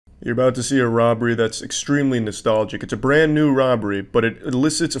You're about to see a robbery that's extremely nostalgic. It's a brand new robbery, but it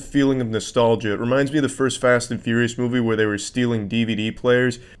elicits a feeling of nostalgia. It reminds me of the first Fast and Furious movie where they were stealing DVD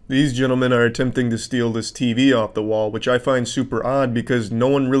players. These gentlemen are attempting to steal this TV off the wall, which I find super odd because no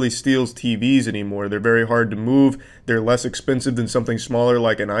one really steals TVs anymore. They're very hard to move, they're less expensive than something smaller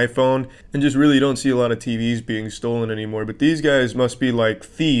like an iPhone, and just really don't see a lot of TVs being stolen anymore. But these guys must be like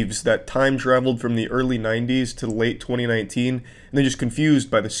thieves that time traveled from the early 90s to late 2019, and they're just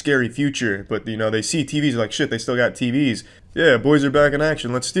confused by the scary future. But, you know, they see TVs like, shit, they still got TVs. Yeah, boys are back in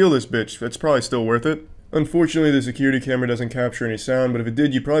action, let's steal this bitch. That's probably still worth it. Unfortunately, the security camera doesn't capture any sound, but if it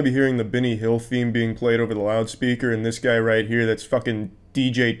did, you'd probably be hearing the Benny Hill theme being played over the loudspeaker, and this guy right here that's fucking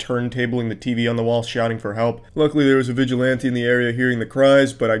DJ turntabling the TV on the wall shouting for help. Luckily, there was a vigilante in the area hearing the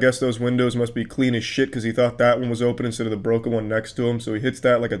cries, but I guess those windows must be clean as shit because he thought that one was open instead of the broken one next to him, so he hits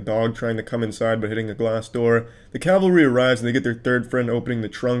that like a dog trying to come inside but hitting a glass door. The cavalry arrives and they get their third friend opening the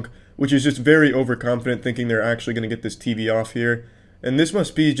trunk, which is just very overconfident, thinking they're actually going to get this TV off here. And this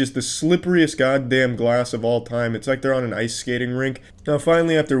must be just the slipperiest goddamn glass of all time. It's like they're on an ice skating rink. Now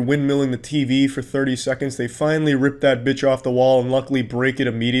finally, after windmilling the TV for 30 seconds, they finally rip that bitch off the wall and luckily break it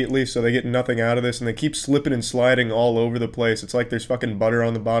immediately, so they get nothing out of this, and they keep slipping and sliding all over the place. It's like there's fucking butter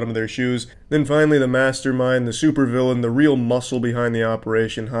on the bottom of their shoes. Then finally, the mastermind, the supervillain, the real muscle behind the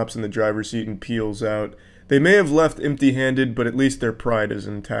operation hops in the driver's seat and peels out. They may have left empty-handed, but at least their pride is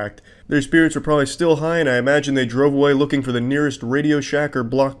intact. Their spirits were probably still high, and I imagine they drove away looking for the nearest Radio Shack or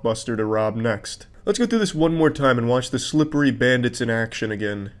Blockbuster to rob next. Let's go through this one more time and watch the slippery bandits in action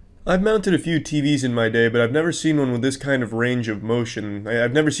again. I've mounted a few TVs in my day, but I've never seen one with this kind of range of motion.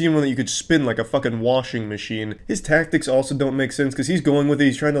 I've never seen one that you could spin like a fucking washing machine. His tactics also don't make sense because he's going with it,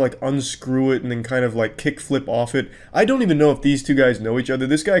 he's trying to like unscrew it and then kind of like kick flip off it. I don't even know if these two guys know each other.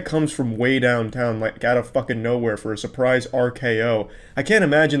 This guy comes from way downtown, like out of fucking nowhere for a surprise RKO. I can't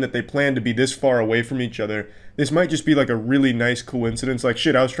imagine that they plan to be this far away from each other. This might just be like a really nice coincidence, like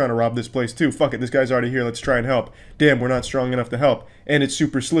shit, I was trying to rob this place too, fuck it, this guy's already here, let's try and help. Damn, we're not strong enough to help, and it's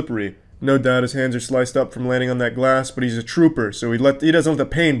super slippery. No doubt his hands are sliced up from landing on that glass, but he's a trooper, so he doesn't let the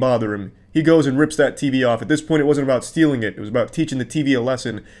pain bother him. He goes and rips that TV off. At this point it wasn't about stealing it, it was about teaching the TV a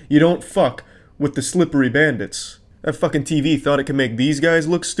lesson. You don't fuck with the slippery bandits. That fucking TV thought it could make these guys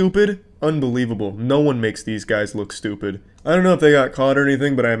look stupid? Unbelievable. No one makes these guys look stupid. I don't know if they got caught or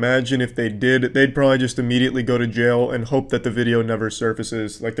anything, but I imagine if they did, they'd probably just immediately go to jail and hope that the video never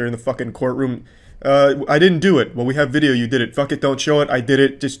surfaces. Like they're in the fucking courtroom. I didn't do it. Well, we have video, you did it. Fuck it, don't show it. I did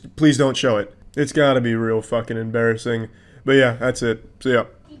it. Just, please don't show it. It's gotta be real fucking embarrassing. But yeah, that's it. So yeah.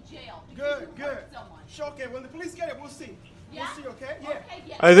 Good. Okay, when the police get it, we'll see. Yeah? We'll see, okay? Yeah. Okay,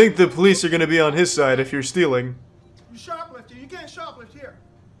 yeah. I think the police are gonna be on his side if you're stealing. You shoplift here. You can't shoplift here.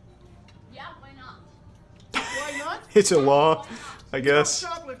 Yeah, why not? Why not? It's a law, I guess.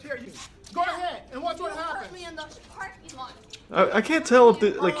 Shoplift here. Go ahead and watch what happens. Put me in the parking lot. I can't tell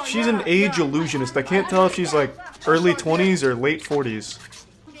if, like, she's an age illusionist. I can't tell if she's, like, early 20s or late 40s.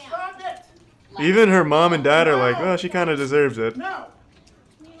 Stop it. Even her mom and dad are like, well, she kind of deserves it. No.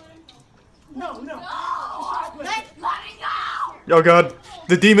 No. Let me go! Oh, God.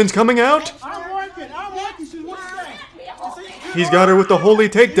 The demon's coming out? I'm working. She's what's that? He's got her with the holy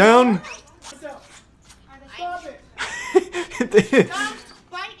takedown. Stop it. Don't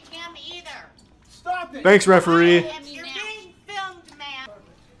bite him either. Stop it. Thanks, referee. You're being filmed, man.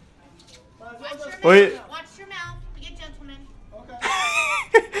 Wait. Watch your mouth. Be a gentleman. Okay.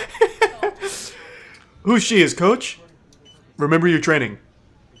 Who's she, his coach? Remember your training.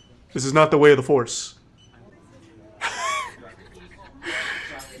 This is not the way of the Force.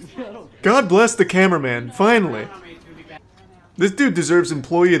 God bless the cameraman, finally. This dude deserves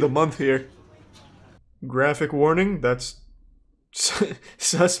Employee of the Month here. Graphic warning, that's...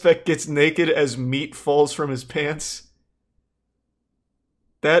 Suspect gets naked as meat falls from his pants.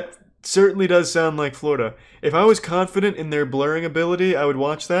 That certainly does sound like Florida. If I was confident in their blurring ability, I would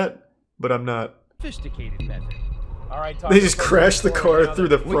watch that, but I'm not. Sophisticated method. All right, they just crash the car through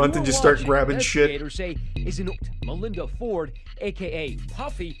the front and just start grabbing shit. Investigators say Melinda Ford, aka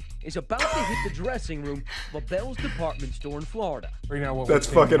Puffy, is about to hit the dressing room of a Bell's department store in Florida. That's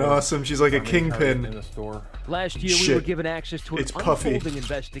fucking awesome. She's like a kingpin. Last year, we were given access to an unfolding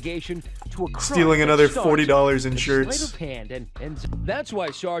investigation to a crime stealing another $40 in shirts. Sleight of hand, and that's why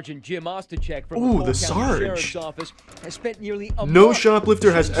Sergeant Jim Ostachek from the the Sarge. Sheriff's Office has spent nearly a No month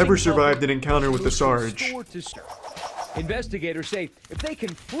shoplifter has ever chasing survived an Puffy encounter with the Sarge. store to store. Investigators say if they can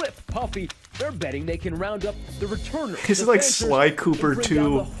flip Puffy, they're betting they can round up the returner. This is like Sly Cooper 2.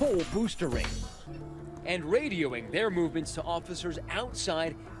 The whole booster ring. And radioing their movements to officers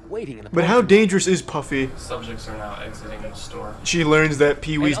outside waiting in the But how dangerous is Puffy? Subjects are now exiting the store. She learns that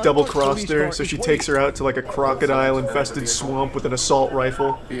Pee-wee's An double-crossed her, unmarked so she police takes her out to like a crocodile-infested swamp with an assault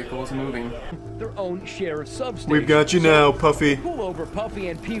rifle. Vehicle is moving. their own share of substations. We've got you now, Puffy. Pull over Puffy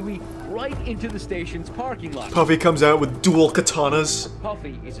and Pee-wee right into the station's parking lot. Puffy comes out with dual katanas.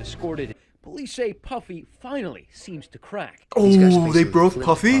 Puffy is escorted. Police say Puffy finally seems to crack. Oh, they broke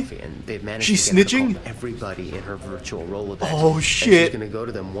Puffy? And they've managed She's to get her to snitching? call everybody in her virtual Rolodex. Oh, And shit. she's gonna go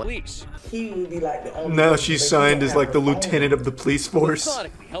to them. Police Now she's signed as like the lieutenant of the police force.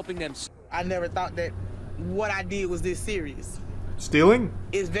 methodically helping them. I never thought that what I did was this serious. Stealing?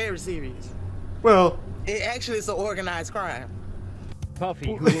 It's very serious. Well, It actually is an organized crime.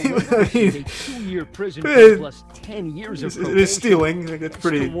 Puffy, who will receive a 2-year prison Eh, term plus 10 years of it probation, is stealing. It's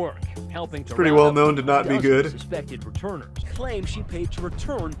pretty. to work, helping to pretty round well up known to not be dozens good. of suspected returners claim she paid to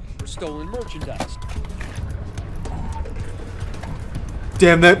return stolen merchandise.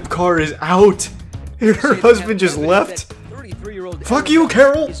 Damn, that car is out. Her husband just left. 33-year-old Fuck you,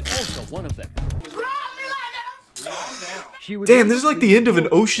 Carol. is also one of them. She was Damn, this is like the end of an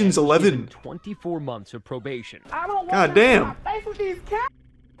Ocean's 11. 24 months of probation. God damn.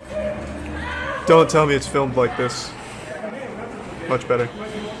 Don't tell me it's filmed like this. Much better.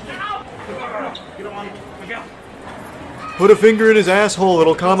 Put a finger in his asshole,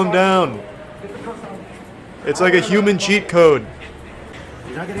 it'll calm him down. It's like a human cheat code.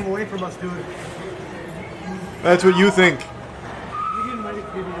 You're not getting away from us, dude. That's what you think.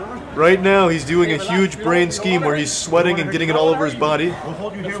 Right now, he's doing a huge brain scheme where he's sweating and getting it all over his body, We'll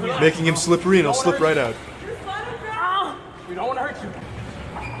hold you here. making him slippery, and he'll slip right out. We don't want to hurt you.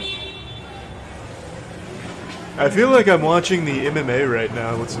 I feel like I'm watching the MMA right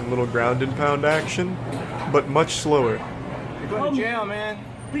now with some little ground and pound action, but much slower. You're going to jail, man.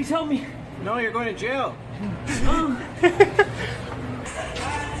 Please help me. No, you're going to jail.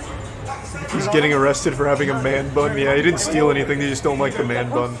 He's getting arrested for having a man bun. Yeah, he didn't steal anything, they just don't like the man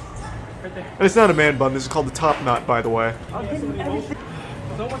bun. And it's not a man bun, this is called the top knot, by the way.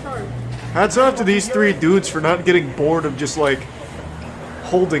 Hats off to these three dudes for not getting bored of just, like,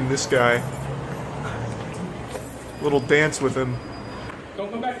 holding this guy. Little dance with him.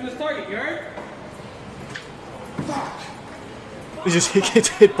 Don't come back to this target, you heard? He gets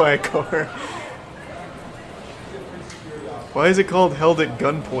hit by a car. Why is it called held at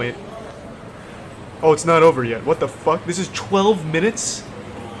gunpoint? Oh, it's not over yet. What the fuck? This is 12 minutes?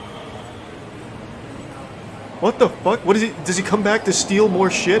 What the fuck? What is he? Does he come back to steal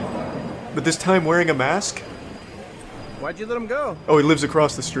more shit? But this time wearing a mask? Why'd you let him go? Oh, he lives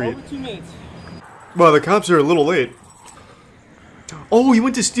across the street. Over 2 minutes. Well, the cops are a little late. Oh, he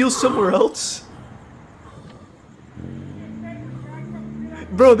went to steal somewhere else?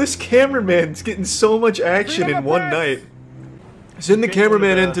 Bro, this cameraman's getting so much action in one night. Send the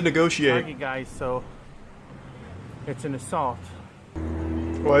cameraman in to negotiate. Target guys, so it's an assault.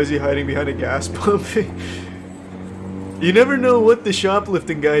 Why is he hiding behind a gas pump? You never know what the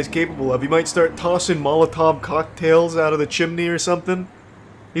shoplifting guy is capable of. He might start tossing Molotov cocktails out of the chimney or something.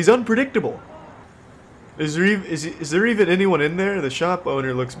 He's unpredictable. Is there even anyone in there? The shop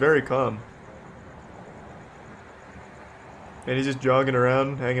owner looks very calm. And he's just jogging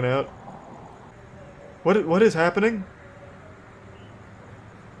around, hanging out. What is happening?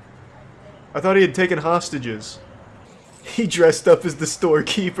 I thought he had taken hostages. He dressed up as the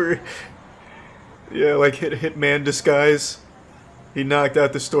storekeeper. Yeah, like hitman disguise. He knocked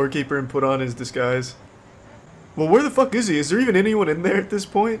out the storekeeper and put on his disguise. Well, where the fuck is he? Is there even anyone in there at this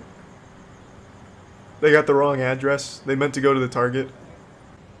point? They got the wrong address. They meant to go to the Target.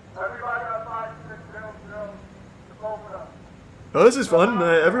 Oh, this is fun.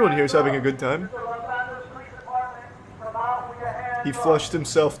 Everyone here is having a good time. He flushed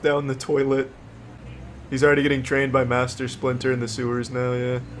himself down the toilet. He's already getting trained by Master Splinter in the sewers now,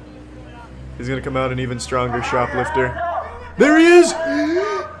 yeah. He's gonna come out an even stronger shoplifter. There he is!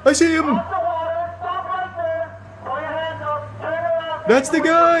 I see him! That's the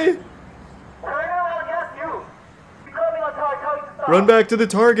guy! Run back to the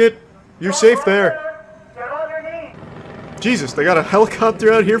Target. You're safe there. Jesus, they got a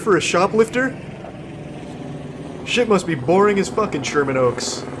helicopter out here for a shoplifter? Shit must be boring as fucking Sherman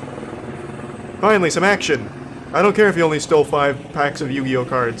Oaks. Finally, some action. I don't care if you only stole 5 packs of Yu-Gi-Oh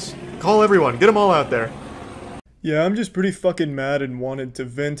cards. Call everyone, get them all out there. Yeah, I'm just pretty fucking mad and wanted to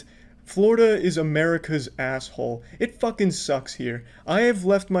vent. Florida is America's asshole. It fucking sucks here. I have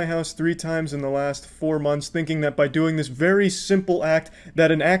left my house 3 times in the last 4 months thinking that by doing this very simple act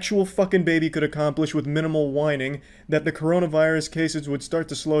that an actual fucking baby could accomplish with minimal whining, that the coronavirus cases would start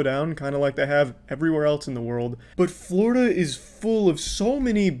to slow down, kind of like they have everywhere else in the world. But Florida is full of so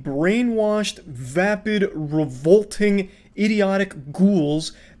many brainwashed, vapid, revolting, idiotic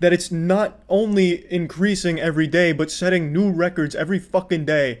ghouls that it's not only increasing every day, but setting new records every fucking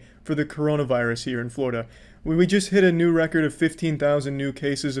day for the coronavirus here in Florida. We just hit a new record of 15,000 new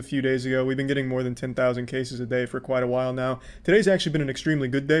cases a few days ago. We've been getting more than 10,000 cases a day for quite a while now. Today's actually been an extremely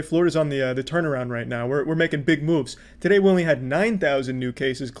good day. Florida's on the turnaround right now. We're making big moves. Today we only had 9,000 new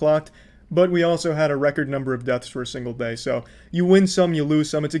cases clocked, but we also had a record number of deaths for a single day. So you win some, you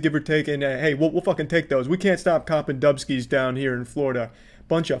lose some. It's a give or take, and hey, we'll fucking take those. We can't stop copping dubskis down here in Florida.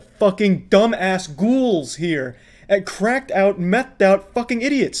 Bunch of fucking dumbass ghouls here. And cracked out, methed out fucking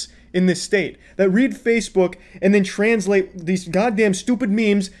idiots in this state that read Facebook and then translate these goddamn stupid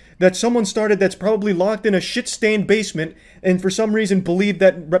memes that someone started that's probably locked in a shit-stained basement and for some reason believe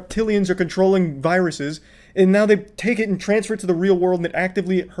that reptilians are controlling viruses, and now they take it and transfer it to the real world and it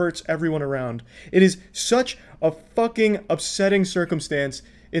actively hurts everyone around. It is such a fucking upsetting circumstance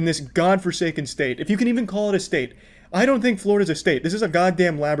in this godforsaken state, if you can even call it a state. I don't think Florida's a state. This is a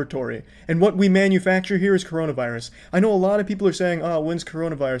goddamn laboratory. And what we manufacture here is coronavirus. I know a lot of people are saying, oh, when's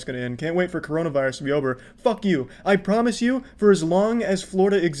coronavirus going to end? Can't wait for coronavirus to be over. Fuck you. I promise you, for as long as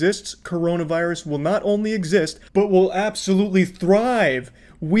Florida exists, coronavirus will not only exist, but will absolutely thrive.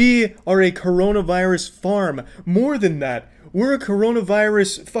 We are a coronavirus farm. More than that, we're a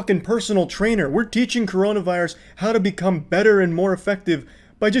coronavirus fucking personal trainer. We're teaching coronavirus how to become better and more effective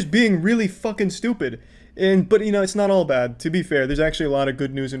by just being really fucking stupid. But, you know, it's not all bad. To be fair, there's actually a lot of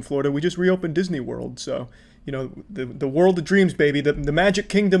good news in Florida. We just reopened Disney World, so, you know, the world of dreams, baby. The Magic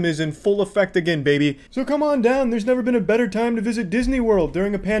Kingdom is in full effect again, baby. So come on down. There's never been a better time to visit Disney World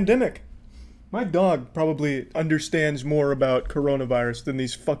during a pandemic. My dog probably understands more about coronavirus than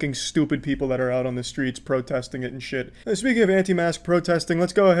these fucking stupid people that are out on the streets protesting it and shit. Speaking of anti-mask protesting,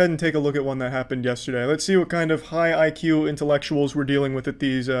 let's go ahead and take a look at one that happened yesterday. Let's see what kind of high IQ intellectuals we're dealing with at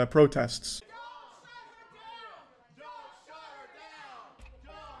these protests.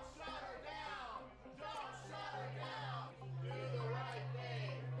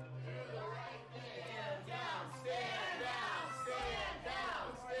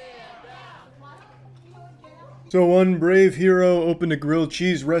 So one brave hero opened a grilled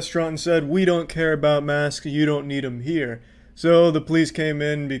cheese restaurant and said, "We don't care about masks, you don't need them here." So the police came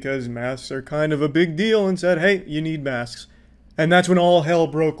in because masks are kind of a big deal and said, "Hey, you need masks." And that's when all hell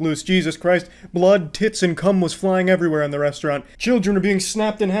broke loose. Jesus Christ, blood, tits, and cum was flying everywhere in the restaurant. Children are being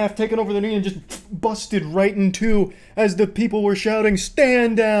snapped in half, taken over their knee, and just busted right in two as the people were shouting,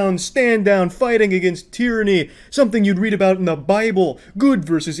 stand down, fighting against tyranny. Something you'd read about in the Bible. Good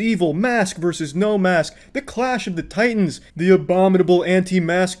versus evil, mask versus no mask. The clash of the titans. The abominable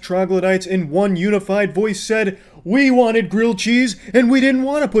anti-mask troglodytes in one unified voice said, "We wanted grilled cheese, and we didn't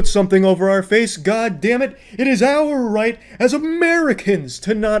want to put something over our face, god damn it. It is our right as Americans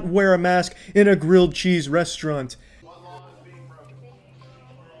to not wear a mask in a grilled cheese restaurant."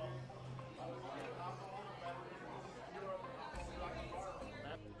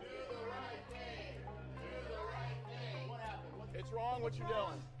 It's wrong what you're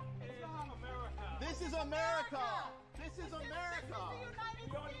doing. It's wrong, America. This is America. This is America. You're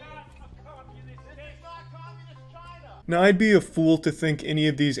not a communist. This is not communist China. Now, I'd be a fool to think any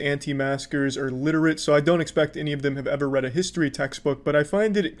of these anti-maskers are literate, so I don't expect any of them have ever read a history textbook, but I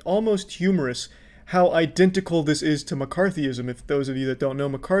find it almost humorous how identical this is to McCarthyism. If those of you that don't know,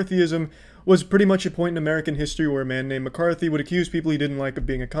 McCarthyism was pretty much a point in American history where a man named McCarthy would accuse people he didn't like of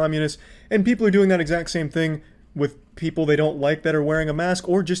being a communist, and people are doing that exact same thing with people they don't like that are wearing a mask,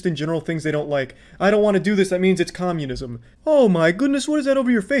 or just in general things they don't like. I don't want to do this, that means it's communism. Oh my goodness, what is that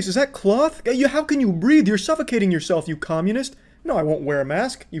over your face? Is that cloth? How can you breathe? You're suffocating yourself, you communist. No, I won't wear a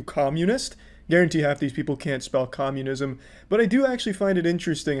mask, you communist. Guarantee half these people can't spell communism. But I do actually find it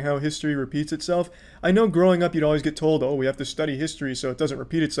interesting how history repeats itself. I know growing up you'd always get told, oh, we have to study history so it doesn't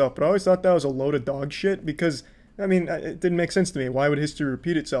repeat itself, but I always thought that was a load of dog shit because, I mean, it didn't make sense to me. Why would history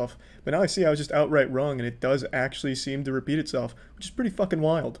repeat itself? But now I see I was just outright wrong, and it does actually seem to repeat itself, which is pretty fucking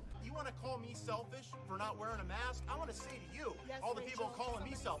wild. You want to call me selfish for not wearing a mask? I want to say to you, all the people calling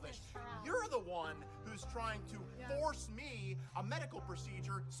me selfish, you're the one who's trying to force me a medical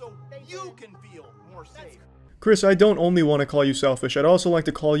procedure so you can feel more safe. Chris, I don't only want to call you selfish, I'd also like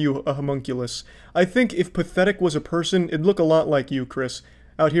to call you a homunculus. I think if pathetic was a person, it'd look a lot like you, Chris.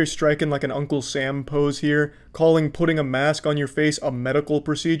 Out here striking like an Uncle Sam pose here, calling putting a mask on your face a medical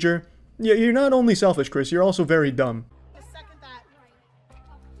procedure. Yeah, you're not only selfish, Chris, you're also very dumb. Second that.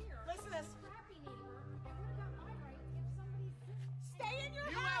 Listen to this. Stay in your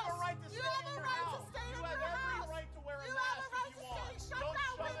house. You have a right to stay in your house. You have every right to wear a mask if you want. Don't shove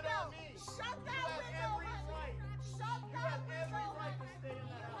it on me. Shut You that have window. every right. Shut You that have every window. right to stay in You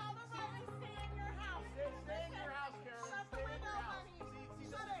that have house. a right to stay in your house. Stay in your house, Karen. Shut the Stay in window, your house. honey.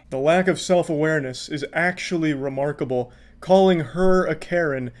 Shut it. The lack of self-awareness is actually remarkable, calling her a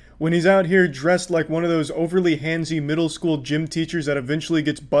Karen when he's out here dressed like one of those overly handsy middle school gym teachers that eventually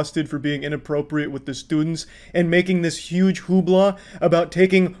gets busted for being inappropriate with the students, and making this huge hoopla about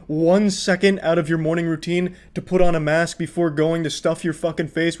taking 1 second out of your morning routine to put on a mask before going to stuff your fucking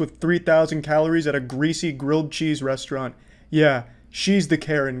face with 3,000 calories at a greasy grilled cheese restaurant. Yeah, she's the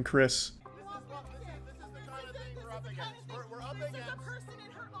Karen, Chris. We're up This is against. a person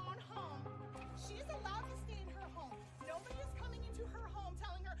in her own home. She's allowed to stay in her home. Nobody is coming into her home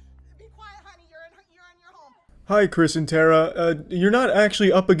telling her, be quiet, honey, you're in your home. Hi, Chris and Tara. You're not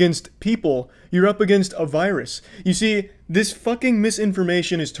actually up against people. You're up against a virus. You see, this fucking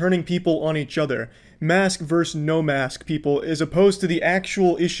misinformation is turning people on each other. Mask versus no mask people, as opposed to the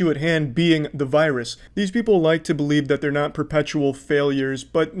actual issue at hand being the virus. These people like to believe that they're not perpetual failures,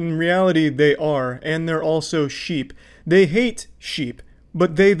 but in reality they are, and they're also sheep. They hate sheep,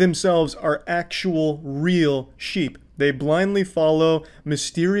 but they themselves are actual, real sheep. They blindly follow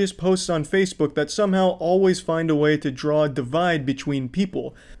mysterious posts on Facebook that somehow always find a way to draw a divide between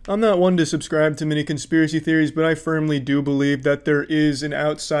people. I'm not one to subscribe to many conspiracy theories, but I firmly do believe that there is an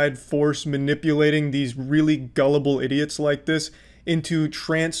outside force manipulating these really gullible idiots like this into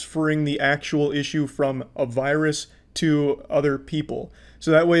transferring the actual issue from a virus to other people. So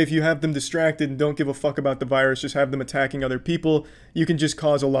that way, if you have them distracted and don't give a fuck about the virus, just have them attacking other people, you can just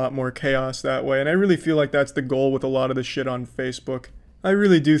cause a lot more chaos that way. And I really feel like that's the goal with a lot of the shit on Facebook. I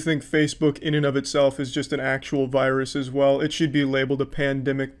really do think Facebook in and of itself is just an actual virus as well. It should be labeled a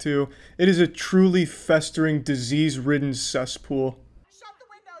pandemic too. It is a truly festering, disease-ridden cesspool. Shut the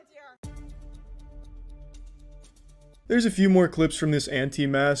window, dear. There's a few more clips from this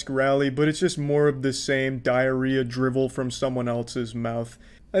anti-mask rally, but it's just more of the same diarrhea drivel from someone else's mouth.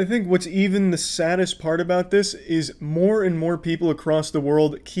 I think what's even the saddest part about this is more and more people across the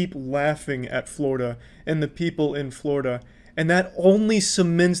world keep laughing at Florida and the people in Florida, and that only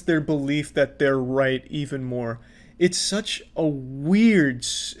cements their belief that they're right even more. It's such a weird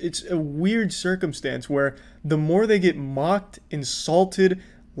circumstance where the more they get mocked, insulted,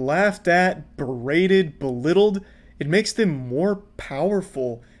 laughed at, berated, belittled, it makes them more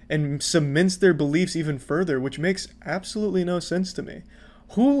powerful and cements their beliefs even further, which makes absolutely no sense to me.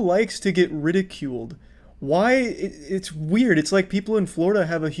 Who likes to get ridiculed? Why? It's weird. It's like people in Florida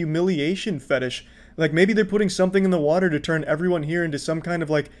have a humiliation fetish. Like maybe they're putting something in the water to turn everyone here into some kind of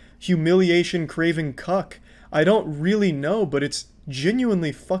like humiliation craving cuck. I don't really know, but it's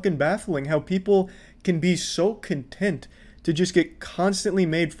genuinely fucking baffling how people can be so content to just get constantly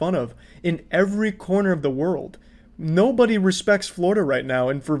made fun of in every corner of the world. Nobody respects Florida right now,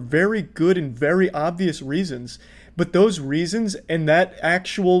 and for very good and very obvious reasons. But those reasons and that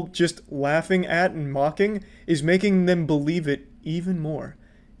actual just laughing at and mocking is making them believe it even more.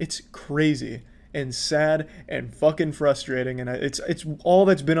 It's crazy and sad and fucking frustrating, and it's all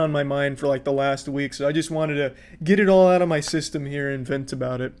that's been on my mind for like the last week, so I just wanted to get it all out of my system here and vent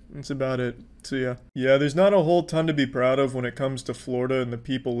about it. That's about it. So yeah, there's not a whole ton to be proud of when it comes to Florida and the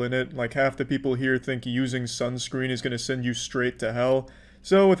people in it. Like half the people here think using sunscreen is going to send you straight to hell.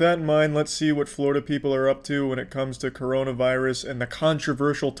 So with that in mind, let's see what Florida people are up to when it comes to coronavirus and the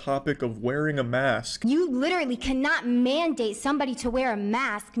controversial topic of wearing a mask. You literally cannot mandate somebody to wear a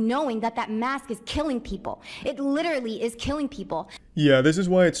mask knowing that that mask is killing people. It literally is killing people. Yeah, this is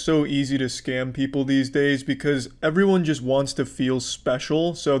why it's so easy to scam people these days, because everyone just wants to feel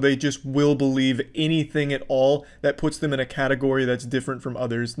special, so they just will believe anything at all that puts them in a category that's different from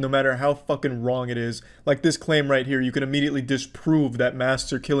others, no matter how fucking wrong it is. Like this claim right here, you can immediately disprove that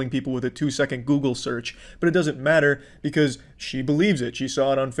masks are killing people with a 2-second Google search, but it doesn't matter because she believes it. She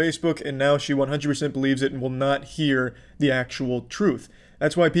saw it on Facebook, and now she 100% believes it and will not hear the actual truth.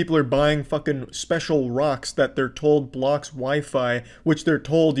 That's why people are buying fucking special rocks that they're told blocks Wi-Fi, which they're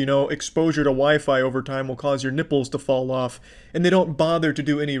told, you know, exposure to Wi-Fi over time will cause your nipples to fall off. And they don't bother to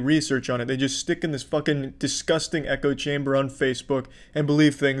do any research on it. They just stick in this fucking disgusting echo chamber on Facebook and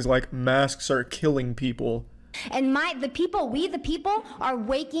believe things like masks are killing people. And we the people are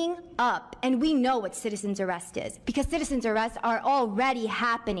waking up, and we know what citizen's arrest is, because citizen's arrests are already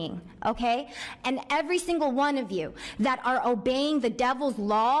happening, okay? And every single one of you that are obeying the devil's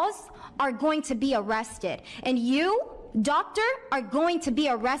laws are going to be arrested. And you doctor are going to be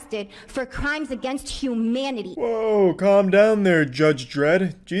arrested for crimes against humanity. Whoa, calm down there, Judge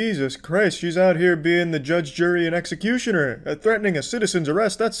Dredd. Jesus Christ, she's out here being the judge, jury, and executioner. Threatening a citizen's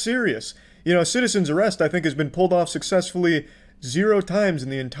arrest, that's serious. You know, a citizen's arrest, I think, has been pulled off successfully 0 times in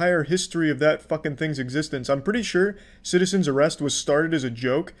the entire history of that fucking thing's existence. I'm pretty sure citizen's arrest was started as a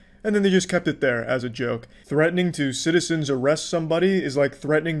joke, and then they just kept it there as a joke. Threatening to citizens arrest somebody is like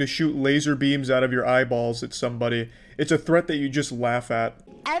threatening to shoot laser beams out of your eyeballs at somebody. It's a threat that you just laugh at.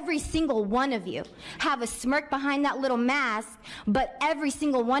 Every single one of you have a smirk behind that little mask, but every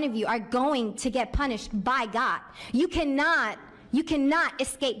single one of you are going to get punished by God. You cannot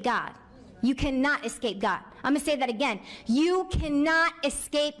escape God. You cannot escape God. I'm gonna say that again. You cannot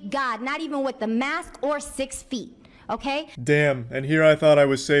escape God, not even with the mask or 6 feet. Okay? Damn, and here I thought I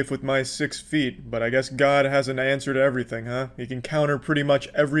was safe with my 6 feet, but I guess God has an answer to everything, huh? He can counter pretty much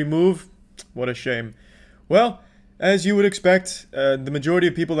every move? What a shame. Well, as you would expect, the majority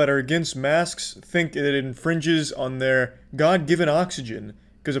of people that are against masks think that it infringes on their God-given oxygen.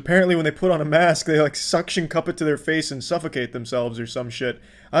 Because apparently when they put on a mask, they like suction cup it to their face and suffocate themselves or some shit.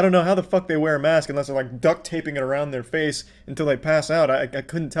 I don't know how the fuck they wear a mask unless they're like duct taping it around their face until they pass out. I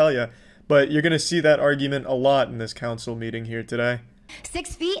couldn't tell you. But you're going to see that argument a lot in this council meeting here today.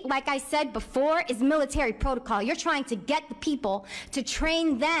 6 feet, like I said before, is military protocol. You're trying to get the people to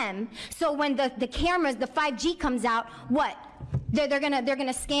train them so when the cameras, the 5G comes out, what? They're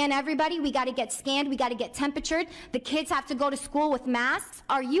gonna scan everybody. We gotta get scanned, we gotta get temperatured. The kids have to go to school with masks.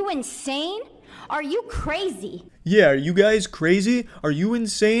 Are you insane? Are you crazy? Yeah, are you guys crazy? Are you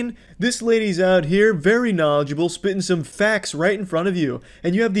insane? This lady's out here, very knowledgeable, spitting some facts right in front of you.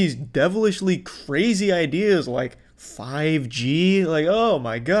 And you have these devilishly crazy ideas like 5G? Like, oh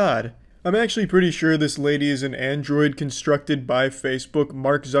my god. I'm actually pretty sure this lady is an android constructed by Facebook.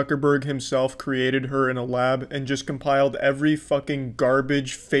 Mark Zuckerberg himself created her in a lab and just compiled every fucking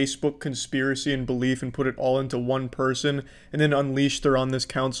garbage Facebook conspiracy and belief and put it all into one person and then unleashed her on this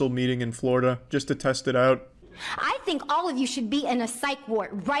council meeting in Florida just to test it out. I think all of you should be in a psych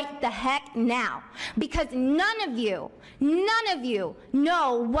ward right the heck now, because none of you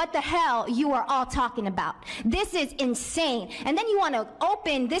know what the hell you are all talking about. This is insane. And then you want to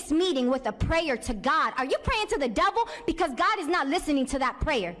open this meeting with a prayer to God. Are you praying to the devil? Because God is not listening to that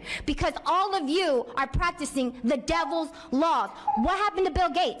prayer, because all of you are practicing the devil's laws. What happened to Bill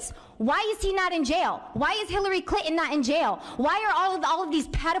Gates? Why is he not in jail? Why is Hillary Clinton not in jail? Why are all of these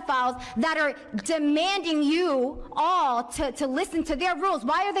pedophiles that are demanding you all to listen to their rules?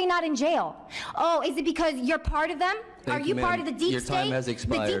 Why are they not in jail? Oh, is it because you're part of them? Are you part of the deep state? Your time has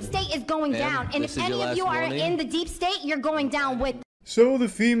expired. The deep state is going down. And if any of you are in the deep state, you're going down with. So the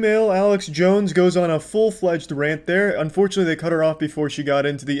female Alex Jones goes on a full-fledged rant there. Unfortunately, they cut her off before she got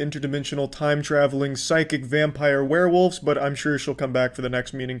into the interdimensional time-traveling psychic vampire werewolves, but I'm sure she'll come back for the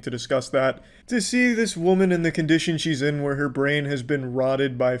next meeting to discuss that. To see this woman in the condition she's in where her brain has been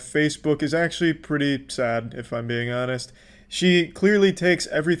rotted by Facebook is actually pretty sad, if I'm being honest. She clearly takes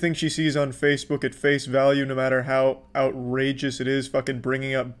everything she sees on Facebook at face value, no matter how outrageous it is, fucking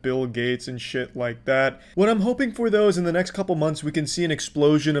bringing up Bill Gates and shit like that. What I'm hoping for, though, is in the next couple months we can see an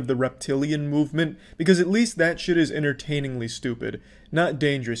explosion of the reptilian movement, because at least that shit is entertainingly stupid. Not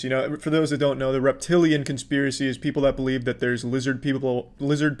dangerous, you know. For those that don't know, the reptilian conspiracy is people that believe that there's lizard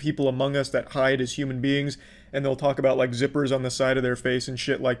people among us that hide as human beings, and they'll talk about like zippers on the side of their face and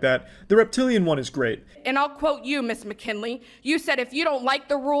shit like that. The reptilian one is great. And I'll quote you, Miss McKinley. You said if you don't like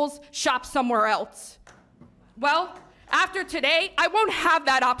the rules, shop somewhere else. Well, after today, I won't have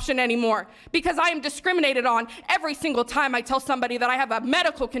that option anymore, because I am discriminated on every single time I tell somebody that I have a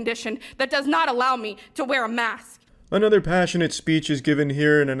medical condition that does not allow me to wear a mask. Another passionate speech is given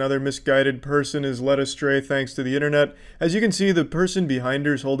here, and another misguided person is led astray thanks to the internet. As you can see, the person behind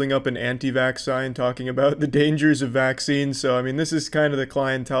her is holding up an anti-vax sign talking about the dangers of vaccines. So, I mean, this is kind of the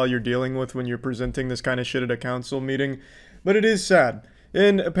clientele you're dealing with when you're presenting this kind of shit at a council meeting. But it is sad.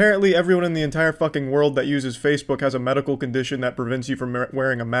 And apparently everyone in the entire fucking world that uses Facebook has a medical condition that prevents you from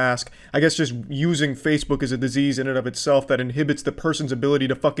wearing a mask. I guess just using Facebook is a disease in and of itself that inhibits the person's ability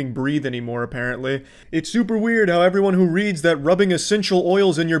to fucking breathe anymore, apparently. It's super weird how everyone who reads that rubbing essential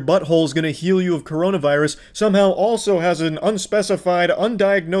oils in your butthole is gonna heal you of coronavirus somehow also has an unspecified,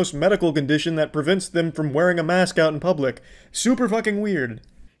 undiagnosed medical condition that prevents them from wearing a mask out in public. Super fucking weird.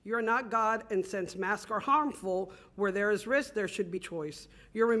 You're not God, and since masks are harmful, where there is risk, there should be choice.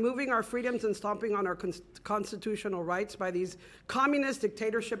 You're removing our freedoms and stomping on our constitutional rights by these communist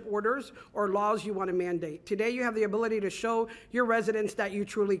dictatorship orders or laws you want to mandate. Today, you have the ability to show your residents that you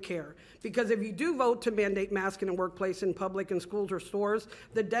truly care. Because if you do vote to mandate masks in a workplace, in public, in schools or stores,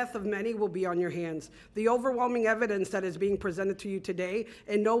 the death of many will be on your hands. The overwhelming evidence that is being presented to you today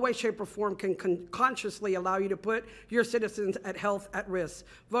in no way, shape, or form can consciously allow you to put your citizens' health at risk.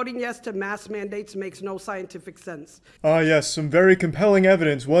 Voting yes to mask mandates makes no scientific sense. Yes, some very compelling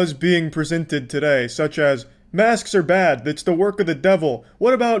evidence was being presented today, such as, masks are bad, it's the work of the devil.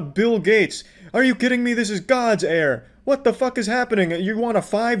 What about Bill Gates? Are you kidding me? This is God's air. What the fuck is happening? You want to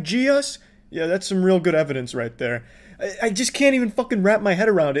 5G us? Yeah, that's some real good evidence right there. I just can't even fucking wrap my head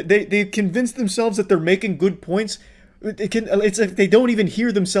around it. They convinced themselves that they're making good points. It's like they don't even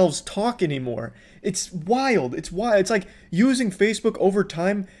hear themselves talk anymore. It's wild. It's wild. It's like using Facebook over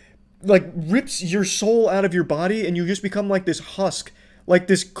time, like, rips your soul out of your body and you just become like this husk. Like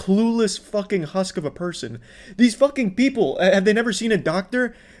this clueless fucking husk of a person. These fucking people, have they never seen a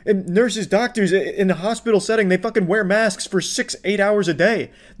doctor? And nurses, doctors, in a hospital setting, they fucking wear masks for 6-8 hours a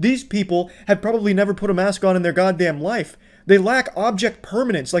day. These people have probably never put a mask on in their goddamn life. They lack object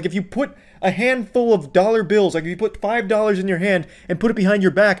permanence. Like if you put a handful of dollar bills, like if you put $5 in your hand and put it behind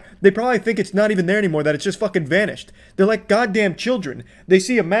your back, they probably think it's not even there anymore, that it's just fucking vanished. They're like goddamn children. They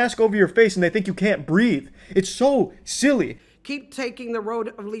see a mask over your face and they think you can't breathe. It's so silly. Keep taking the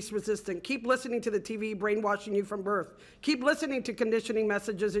road of least resistance. Keep listening to the TV brainwashing you from birth. Keep listening to conditioning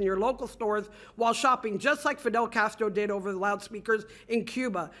messages in your local stores while shopping, just like Fidel Castro did over the loudspeakers in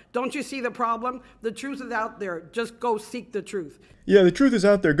Cuba. Don't you see the problem? The truth is out there. Just go seek the truth. Yeah, the truth is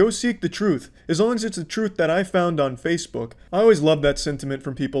out there. Go seek the truth. As long as it's the truth that I found on Facebook. I always love that sentiment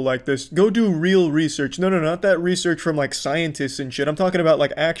from people like this. Go do real research. No, not that research from like scientists and shit. I'm talking about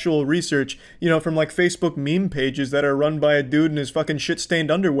like actual research, you know, from like Facebook meme pages that are run by a dude in his fucking shit-stained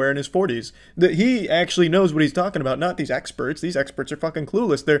underwear in his 40s. That he actually knows what he's talking about, not these experts. These experts are fucking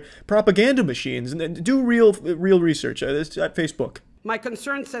clueless. They're propaganda machines. And do real research at Facebook. My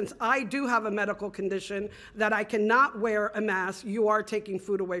concern, since I do have a medical condition that I cannot wear a mask, you are taking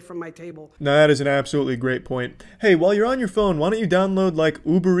food away from my table. Now that is an absolutely great point. Hey, while you're on your phone, why don't you download like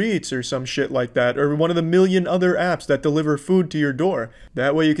Uber Eats or some shit like that, or one of the million other apps that deliver food to your door.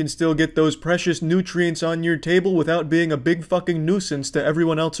 That way you can still get those precious nutrients on your table without being a big fucking nuisance to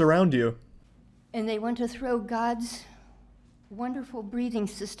everyone else around you. And they want to throw God's wonderful breathing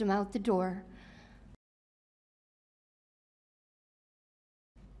system out the door.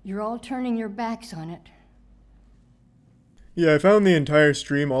 You're all turning your backs on it. Yeah, I found the entire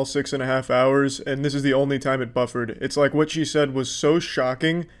stream, all 6.5 hours, and this is the only time it buffered. It's like what she said was so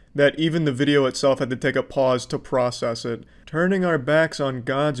shocking that even the video itself had to take a pause to process it. Turning our backs on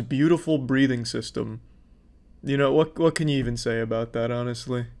God's beautiful breathing system. You know, what can you even say about that,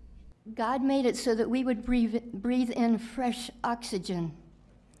 honestly? God made it so that we would breathe in fresh oxygen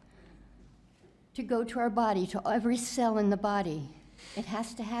to go to our body, to every cell in the body. It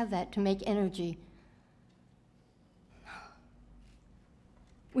has to have that to make energy.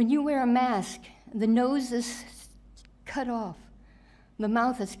 When you wear a mask, the nose is cut off, the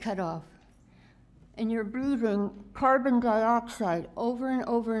mouth is cut off, and you're breathing carbon dioxide over and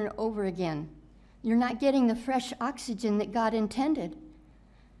over and over again. You're not getting the fresh oxygen that God intended.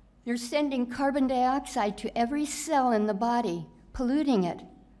 You're sending carbon dioxide to every cell in the body, polluting it.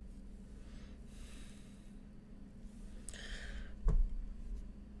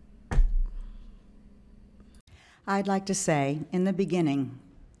 I'd like to say, in the beginning,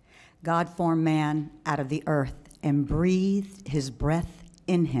 God formed man out of the earth and breathed his breath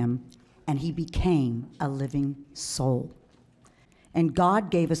in him, and he became a living soul. And God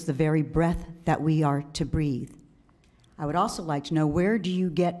gave us the very breath that we are to breathe. I would also like to know, where do you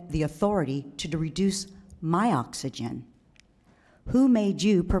get the authority to reduce my oxygen? Who made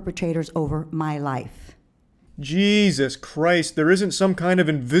you perpetrators over my life? Jesus Christ, there isn't some kind of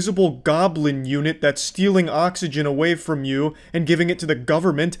invisible goblin unit that's stealing oxygen away from you and giving it to the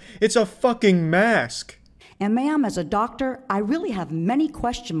government. It's a fucking mask. And ma'am, as a doctor, I really have many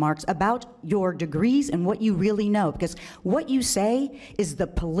question marks about your degrees and what you really know, because what you say is the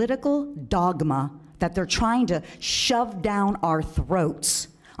political dogma that they're trying to shove down our throats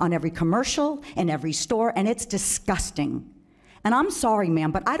on every commercial and every store, and it's disgusting. And I'm sorry,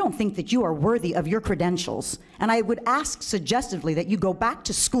 ma'am, but I don't think that you are worthy of your credentials. And I would ask suggestively that you go back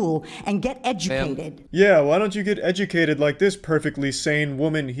to school and get educated. Yeah, why don't you get educated like this perfectly sane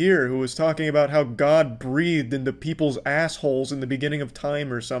woman here who was talking about how God breathed into people's assholes in the beginning of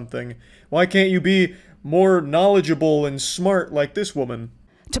time or something? Why can't you be more knowledgeable and smart like this woman?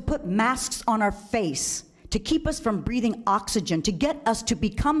 to put masks on our face, to keep us from breathing oxygen, to get us to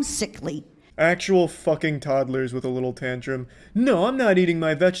become sickly. Actual fucking toddlers with a little tantrum. No, I'm not eating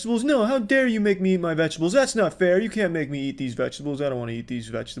my vegetables. No, how dare you make me eat my vegetables? That's not fair. You can't make me eat these vegetables. I don't want to eat these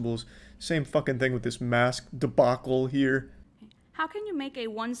vegetables. Same fucking thing with this mask debacle here. How can you make a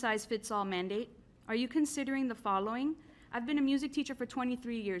one-size-fits-all mandate? Are you considering the following? I've been a music teacher for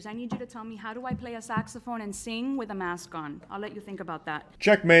 23 years. I need you to tell me, how do I play a saxophone and sing with a mask on? I'll let you think about that.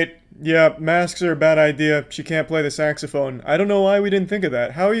 Checkmate. Yeah, masks are a bad idea. She can't play the saxophone. I don't know why we didn't think of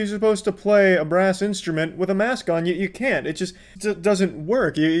that. How are you supposed to play a brass instrument with a mask on? You can't. It just doesn't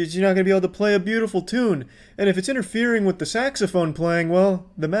work. You're not going to be able to play a beautiful tune. And if it's interfering with the saxophone playing, well,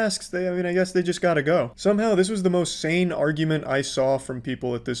 the masks, I guess they just gotta go. Somehow, this was the most sane argument I saw from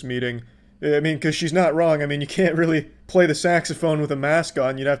people at this meeting. I mean, because she's not wrong. I mean, you can't really play the saxophone with a mask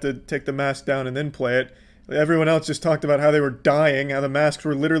on. You'd have to take the mask down and then play it. Everyone else just talked about how they were dying, how the masks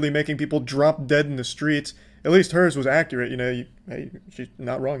were literally making people drop dead in the streets. At least hers was accurate, you know. Hey, she's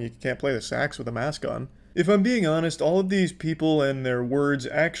not wrong. You can't play the sax with a mask on. If I'm being honest, all of these people and their words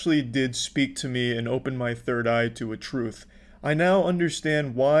actually did speak to me and open my third eye to a truth. I now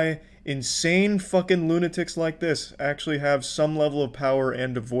understand why insane fucking lunatics like this actually have some level of power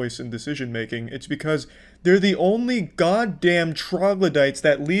and a voice in decision making. It's because they're the only goddamn troglodytes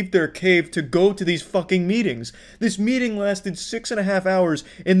that leave their cave to go to these fucking meetings. This meeting lasted 6.5 hours,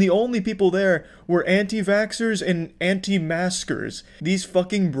 and the only people there were anti-vaxxers and anti-maskers. These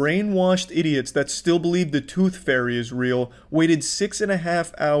fucking brainwashed idiots that still believe the tooth fairy is real waited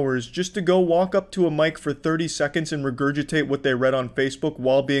 6.5 hours just to go walk up to a mic for 30 seconds and regurgitate what they read on Facebook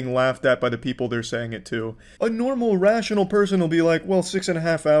while being laughed at by the people they're saying it to. A normal, rational person will be like, well,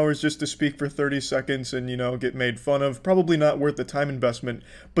 6.5 hours just to speak for 30 seconds and, you know, get made fun of. Probably not worth the time investment.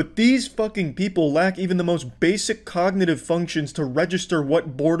 But these fucking people lack even the most basic cognitive functions to register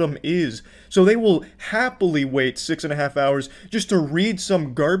what boredom is. So they will happily wait 6.5 hours just to read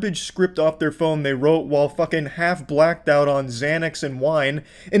some garbage script off their phone they wrote while fucking half blacked out on Xanax and wine.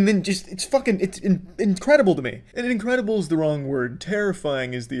 And then just, it's incredible to me. And incredible is the wrong word.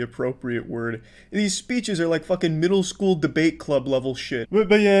 Terrifying is the appropriate word. These speeches are like fucking middle school debate club level shit.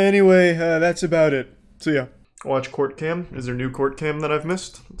 But yeah, anyway, that's about it. So yeah, watch Court Cam. Is there new Court Cam that I've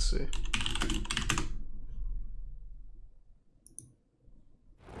missed? Let's see.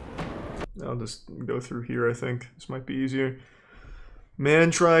 I'll just go through here, I think. This might be easier.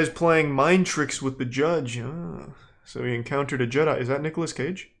 Man tries playing mind tricks with the judge. Ah, so he encountered a Jedi. Is that Nicolas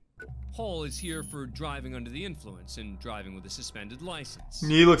Cage? Hall is here for driving under the influence and driving with a suspended license.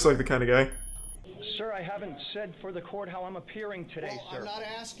 He looks like the kind of guy. Sir, I haven't said for the court how I'm appearing today, sir. I'm not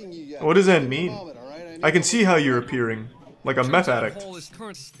asking you yet. What does that mean? I can see how you're appearing. Like a meth addict.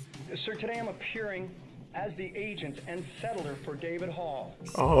 Sir, today I'm appearing as the agent and settler for David Hall.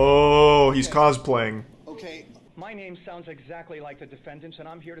 Oh, he's cosplaying. Okay. My name sounds exactly like the defendant's, and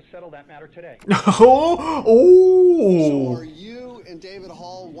I'm here to settle that matter today. So are you and David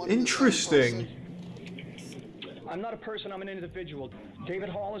Hall one interesting. I'm not a person, I'm an individual. David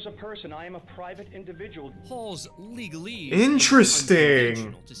Hall is a person, I am a private individual. Hall's legalese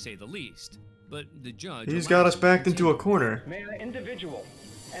interesting, to say the least. But the judge he's got us backed into a corner. Individual.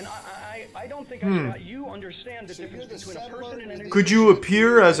 And I don't think you understand the difference between a person and an individual. Could you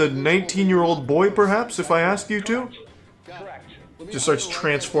appear as a 19-year-old boy, perhaps, if I asked you to? Correct. Just starts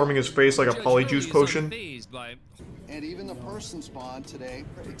transforming his face like a polyjuice potion. And even the person's bond today,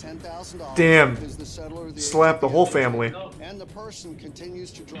 $10,000. Damn. Is the settler of the slap the whole family. And the person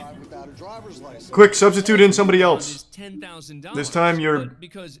continues to drive without a driver's license. Quick, substitute in somebody else. This time you're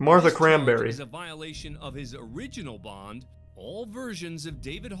Martha Cranberry. Is a violation of his original bond. All versions of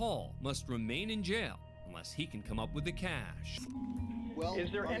David Hall must remain in jail unless he can come up with the cash. Well, is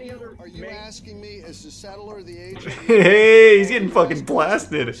there any other? Are you asking me as the settler of the agent? Hey, he's getting fucking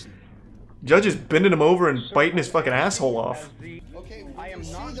blasted. Judge is bending him over and biting his fucking asshole off. Okay, I am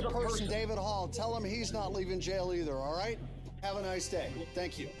not the person, David Hall. Tell him he's not leaving jail either, all right? Have a nice day.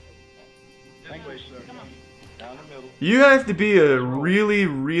 Thank you. Thank you, sir. Come on. Down the middle. You have to be a really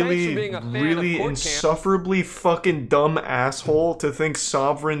insufferably fucking dumb asshole to think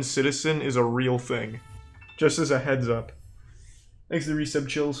sovereign citizen is a real thing. Just as a heads up. Thanks to the resub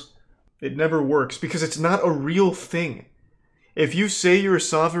chills. It never works because it's not a real thing. If you say you're a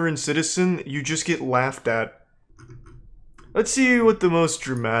sovereign citizen, you just get laughed at. Let's see what the most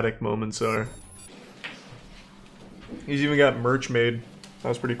dramatic moments are. He's even got merch made. That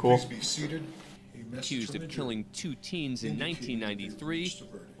was pretty cool. Please be seated. Accused of killing 2 teens in 1993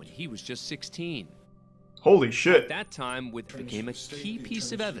 when he was just 16. Holy shit. At that time, which became a key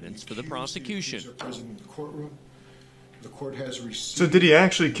piece of evidence for the prosecution. Present in the courtroom. The court has received... So did he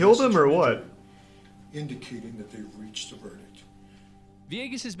actually kill them or what? Indicating that they've reached a verdict.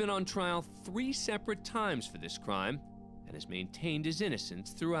 Villegas has been on trial 3 separate times for this crime and has maintained his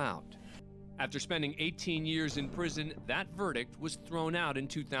innocence throughout. After spending 18 years in prison, that verdict was thrown out in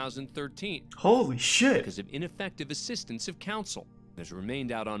 2013. Holy shit! Because of ineffective assistance of counsel. He has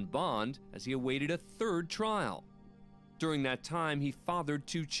remained out on bond as he awaited a 3rd trial. During that time, he fathered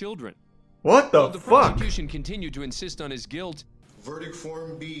 2 children. What the fuck? The prosecution continued to insist on his guilt. Verdict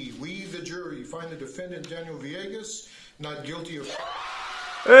Form B. We, the jury, find the defendant Daniel Villegas not guilty of...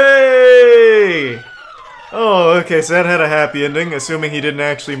 Hey! Oh, okay, so that had a happy ending, assuming he didn't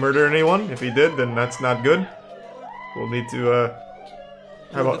actually murder anyone. If he did, then that's not good. We'll need to,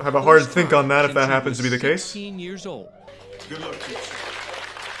 have a hard think on that if that happens to be the case. 16 years old. Good luck, teacher.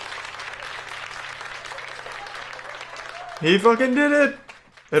 He fucking did it!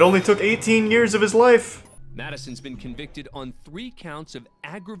 It only took 18 years of his life. Madison's been convicted on 3 counts of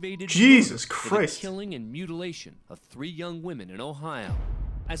aggravated Jesus murder for Christ. the killing and mutilation of 3 young women in Ohio.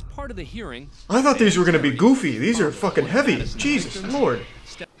 As part of the hearing, I thought these were gonna be goofy. These are fucking heavy. Jesus Lord.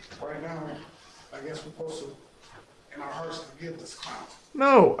 Right now, I guess we're supposed to, in our hearts, forgive this clown.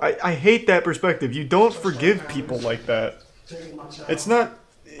 No, I hate that perspective. You don't forgive people like that. It's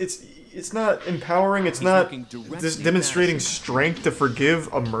not empowering. It's not just demonstrating strength to forgive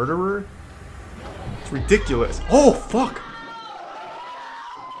a murderer. It's ridiculous. Oh, fuck.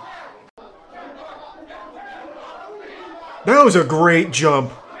 That was a great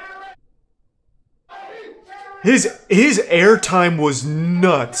jump. His airtime was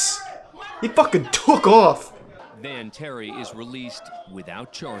nuts. He fucking took off. Van Terry is released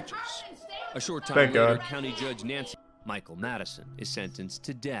without charges. A short time Thank later, God. County Judge Michael Madison is sentenced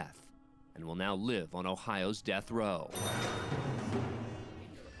to death and will now live on Ohio's death row.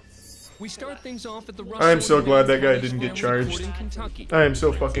 We start things off at the I am so glad that guy didn't get charged. I am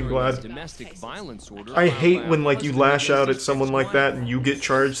so fucking glad. Domestic violence order I hate when like you lash out at someone like that and you get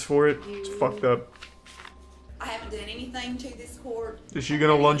charged for it. It's fucked up. I haven't done anything to this court. Is she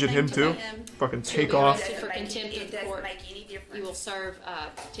gonna lunge at him too? Fucking take off. For contempt of court, you will serve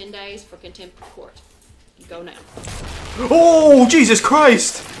 10 days for contempt of court. Go now. Oh, Jesus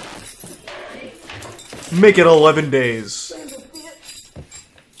Christ! Make it 11 days.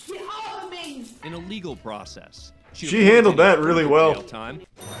 In a legal process. She handled that really well.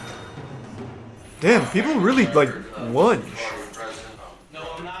 Damn, people really like lunge. No,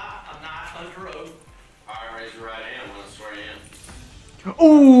 I'm not. I'm not under oath. All right, raise your right hand. Let's swear in.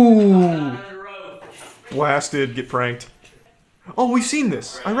 Ooh! Blasted, get pranked. Oh, we've seen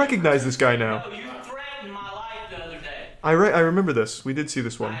this. I recognize this guy now. You threatened my life the other day. I remember this. We did see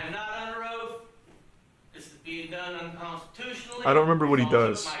this one. I am not under oath. This is being done unconstitutionally. I don't remember what he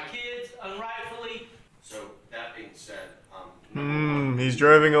does. My kids unrightfully. So that being said, He's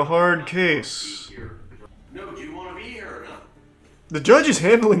driving a hard case. no, do you want to be here or not? The judge is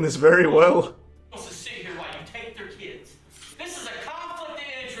handling this very well. Wants to sit here while you take their kids. This is a conflict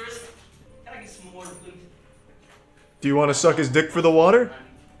of interest. Can I get some water, please? Do you want to suck his dick for the water?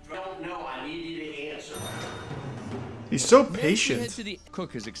 I don't know. I need you to answer. He's so Head patient. to the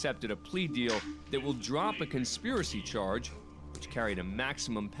Cook has accepted a plea deal that will drop a conspiracy charge, which carried a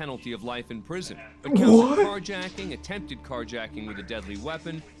maximum penalty of life in prison. But counts What? of carjacking, attempted carjacking with a deadly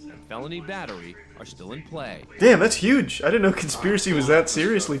weapon, and felony battery are still in play. Damn, that's huge. I didn't know conspiracy was that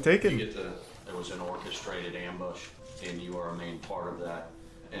seriously taken. There was an orchestrated ambush, and you are a main part of that.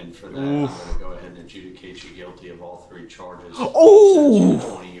 And for that, Oof. I'm going to go ahead and adjudicate you guilty of all 3 charges. Oh! Sentence you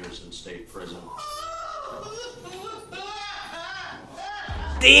to 20 years in state prison.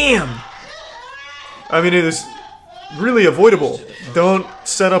 Damn! I mean, it is really avoidable. Don't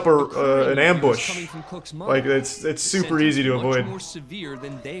set up an ambush. Like, it's super easy to avoid. More severe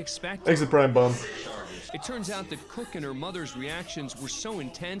than they expected. Exit Prime Bomb. It turns out that Cook and her mother's reactions were so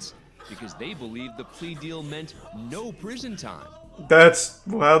intense because they believed the plea deal meant no prison time. That's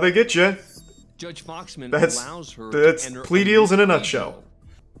how they get you. Judge Foxman That's allows her that's to enter plea a deals in a plea nutshell. deal.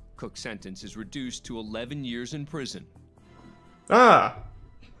 Cook's sentence is reduced to 11 years in prison. Ah.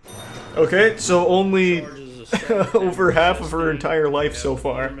 Okay, so only over half of her entire life so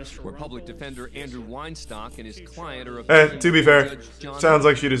far. Where public defender Andrew Weinstock and his client are To be fair, sounds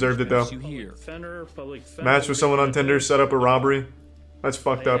like she deserved it though. Defender, public defender. Match with someone on Tinder, set up a robbery. That's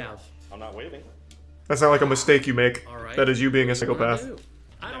fucked up. I'm not waving. That's not like a mistake you make. That is you being a psychopath.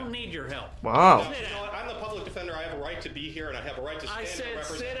 I don't need your help. Wow. You know what? I'm the public defender. I have a right to be here, and I have a right to stand and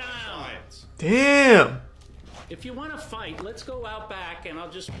represent sit my down. clients. Damn. If you want to fight, let's go out back and I'll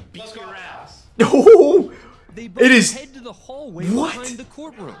just beat your ass. Oh, They both it is. head to the hallway What? behind the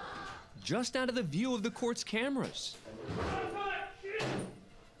courtroom, just out of the view of the court's cameras.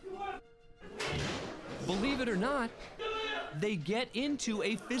 Believe it or not, they get into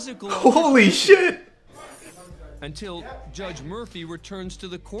a physical Holy shit! Until Judge Murphy returns to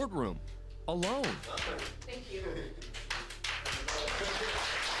the courtroom alone. Thank you.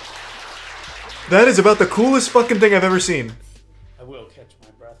 That is about the coolest fucking thing I've ever seen. I will catch my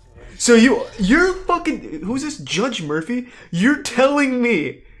breath. So you're fucking, who's this, Judge Murphy? You're telling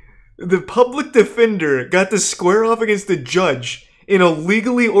me the public defender got to square off against the judge in a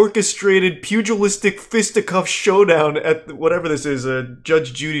legally orchestrated pugilistic fisticuff showdown at whatever this is, a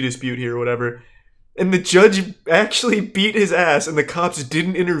Judge Judy dispute here or whatever, and the judge actually beat his ass and the cops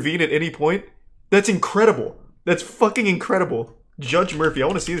didn't intervene at any point? That's incredible. That's fucking incredible. Judge Murphy, I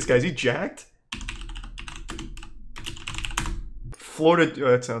want to see this guy. Is he jacked? Florida,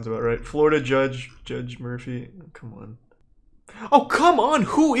 oh, that sounds about right. Florida Judge Murphy. Come on. Oh, come on!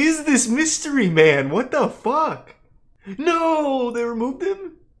 Who is this mystery man? What the fuck? No! They removed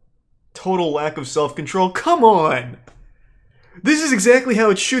him? Total lack of self-control. Come on! This is exactly how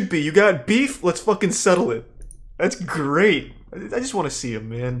it should be. You got beef? Let's fucking settle it. That's great. I just want to see him,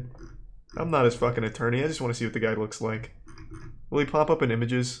 man. I'm not his fucking attorney. I just want to see what the guy looks like. Will he pop up in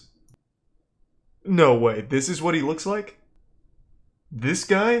images? No way. This is what he looks like? This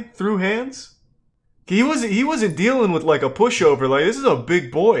guy threw hands? He wasn't dealing with like a pushover. Like, this is a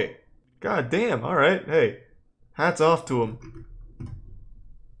big boy. God damn. All right. Hey, hats off to him.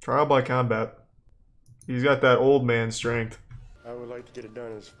 Trial by combat. He's got that old man strength. I would like to get it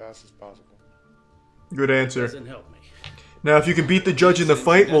done as fast as possible. Good answer. Doesn't help me. Now, if you can beat the judge in the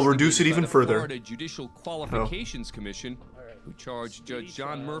fight, we'll reduce it even further. Florida Judicial Qualifications Commission, who charged Judge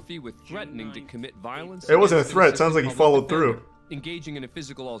John Murphy with threatening to commit violence. It wasn't a threat. It sounds like he followed through. Engaging in a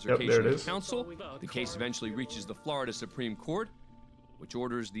physical altercation there it with is. counsel, the case eventually reaches the Florida Supreme Court, which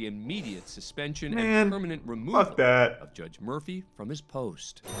orders the immediate suspension and permanent removal of Judge Murphy from his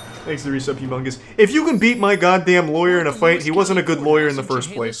post. Thanks to resub humongous. If you can beat my goddamn lawyer in a fight, he wasn't a good lawyer in the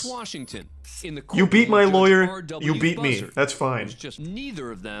first place. Washington. In the You beat my Judge lawyer, R.W. you beat me. Buzzard. That's fine. Just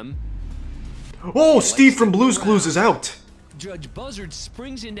neither of them. Oh, Steve from Blue's Clues is out. Judge Buzzard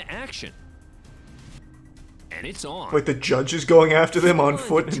springs into action. And it's on. Like the judge is going after them on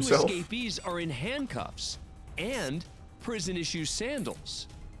foot The himself. two escapees are in handcuffs and prison-issue sandals.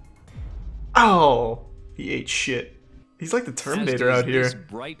 Oh, he ate shit. He's like the Terminator As does out here. This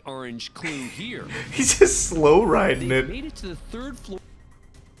bright orange clue here. He's just slow riding They it. made it to the third floor.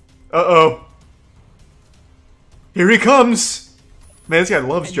 Uh-oh. Here he comes. Man, this guy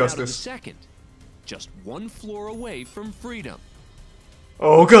loves And now to the justice. second, just one floor away from freedom.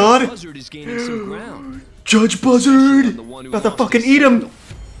 Oh god. Buzzard is gaining some ground. Judge Buzzard! About to fucking eat him!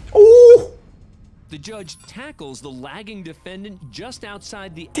 Oh! The judge tackles the lagging defendant just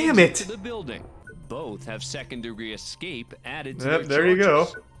outside the Damn exit it. to the building. Both have second-degree escape added to Yep, their there you go.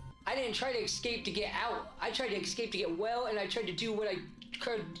 charges. I didn't try to escape to get out. I tried to escape to get well, and I tried to do what I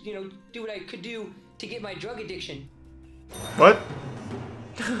could, do what I could do to get my drug addiction. What?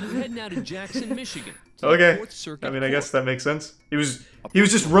 We're heading out to Jackson, Michigan. to the Okay. Fourth Circuit I mean, I guess Court. that makes sense. He was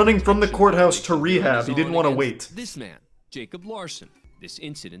just running from the courthouse to rehab. He didn't want to wait. This man, Jacob Larson. This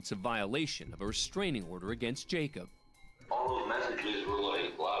incident's a violation of a restraining order against Jacob. All those messages were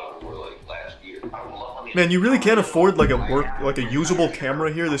like, a lot of them were like last year. Man, you really can't afford like a usable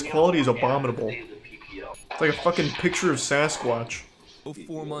camera here. This quality is abominable. It's like a fucking picture of Sasquatch.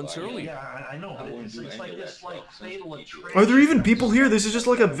 4 months earlier. Yeah, I know, but it's like this, like, fatal attraction. Are there even people here? This is just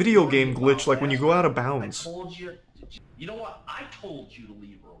like a video game glitch, like when you go out of bounds. You know what? I told you to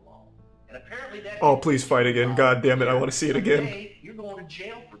leave her alone. And apparently that... Oh, please fight again. God damn it, I want to see it again. Today, you're going to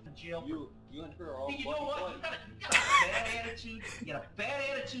jail for You and her are all... You know what? You got a bad attitude. You had a bad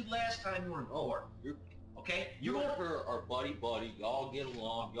attitude last time you were in court. Okay? You and her are buddy-buddy. Y'all get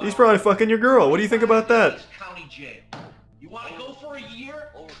along. He's probably fucking your girl. What do you think about that? County jail. You want to go for a year?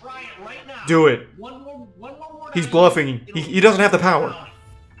 Try it right now. Do it. One more He's bluffing. He doesn't have the power.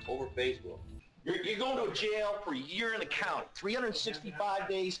 Over Facebook. You're going to jail for a year in the county. 365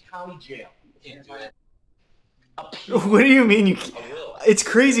 days county jail. What do you mean? It's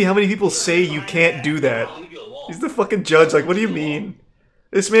crazy how many people say you can't do that. He's the fucking judge. Like, what do you mean?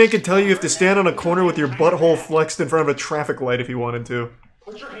 This man can tell you you have to stand on a corner with your butthole flexed in front of a traffic light if you wanted to.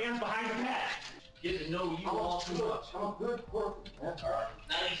 Put your hands behind your back. Get to know you all too much.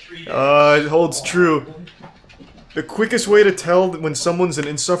 It holds true. The quickest way to tell when someone's an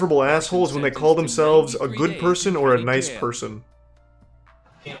insufferable asshole is when they call themselves a good person or a nice person.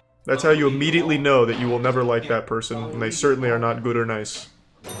 That's how you immediately know that you will never like that person, and they certainly are not good or nice.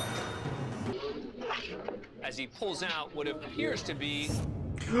 As he pulls out what appears to be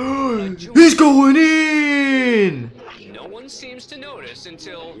He's going in! No one seems to notice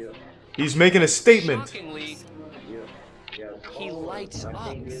until... He's making a statement. Shockingly, he lights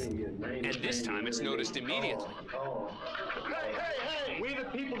up. And this time it's noticed immediately. We the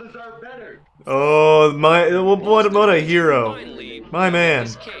people deserve better. Oh, what a hero. My man.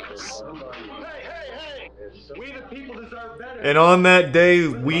 We the people deserve better. And on that day,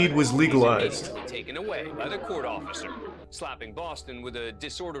 weed was legalized. Taken away by the court officer, slapping Boston with a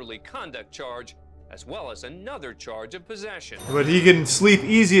disorderly conduct charge, as well as another charge of possession. But he can sleep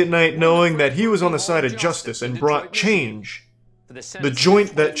easy at night knowing that he was on the side of justice and brought change. The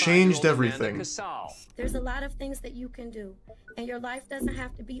joint that changed everything. There's a lot of things that you can do, and your life doesn't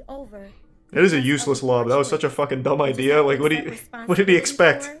have to be over. It is a useless law, but that was such a fucking dumb idea. Like, what did he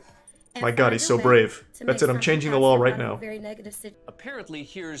expect? My god, he's so brave. That's it, I'm changing the law right now. Apparently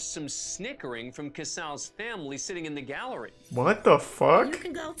here's some snickering from Casal's family sitting in the gallery. What the fuck? You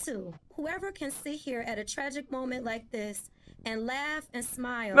can go too. Whoever can sit here at a tragic moment like this and laugh and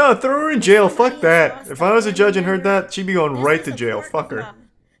smile. No, throw her in jail, fuck that. If I was a judge and heard that, she'd be going right to jail, fuck her.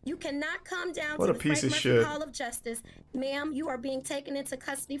 You cannot come down what to a the piece of Frank shit. Hall of Justice. Ma'am, you are being taken into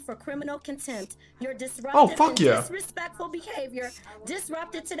custody for criminal contempt. Your disruptive and disrespectful behavior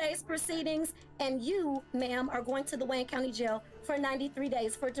disrupted today's proceedings, and you, ma'am, are going to the Wayne County Jail for 93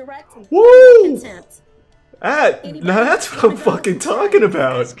 days for direct contempt. Now that's what I'm fucking talking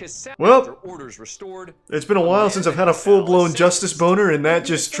about. Well, it's been a while since I've had a full-blown justice boner, and that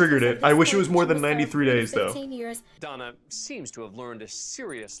just triggered it. I wish it was more than 93 days, though. Donna seems to have learned a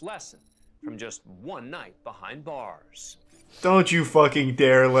serious lesson from just one night behind bars. Don't you fucking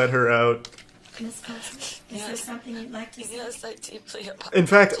dare let her out. Miss Carson, is there something you'd like to say? Yes, I deeply apologize. In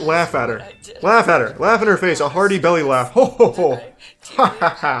fact, laugh at her. Laugh at her. Laugh in her face. A hearty belly laugh. Ho ho ho. Ha ha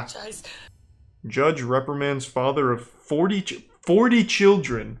ha. Judge reprimands father of 40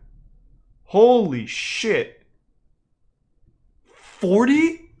 children. Holy shit.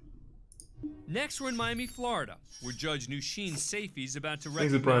 40? Next, we're in Miami, Florida, where Judge Nushin Safey's about to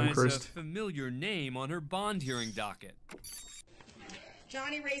Thanks, Brian recognize a Christ. familiar name on her bond hearing docket.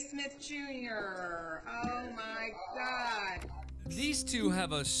 Johnny Ray Smith Jr. Oh my God. These two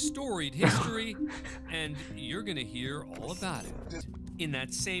have a storied history, and you're gonna hear all about it. In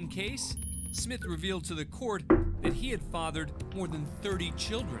that same case, Smith revealed to the court that he had fathered more than 30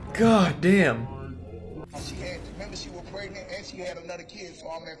 children. God damn. Remember, she was pregnant and she had another kid, so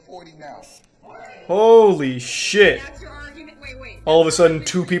I'm at 40 now. Holy shit. All of a sudden,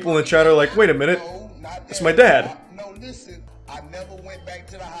 two people in the chat are like, wait a minute, it's my dad. No, listen, I never went back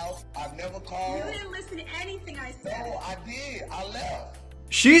to the house. I never called. You didn't listen to anything I said. No, I did. I left.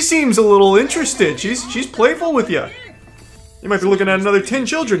 She seems a little interested. She's playful with you. You might be looking at another 10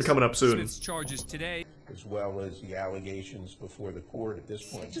 children coming up soon. Charges today, as well as the allegations before the court at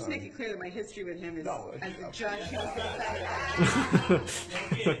this point. Just make it clear that my history with him is as a judge.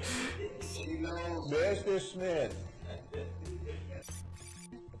 Mr. Smith.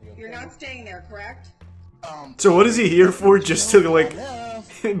 You're not staying there, correct? So what is he here for? Just to like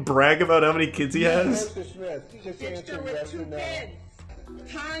brag about how many kids he has? Mr. Smith, just answer yes or no.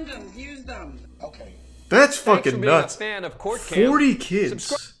 Condoms, use them. Okay. That's fucking being a nuts. fan of Court Cam. 40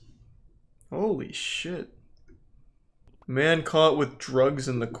 kids. Holy shit. Man caught with drugs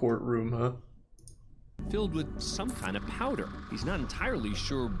in the courtroom, huh? filled with some kind of powder. He's not entirely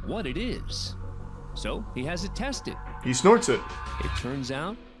sure what it is. So he has it tested. He snorts it. It turns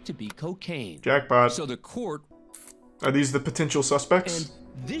out to be cocaine. Jackpot. So the court... Are these the potential suspects? And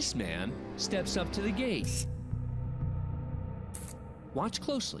this man steps up to the gate. Watch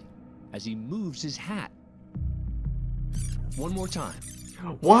closely as he moves his hat. One more time.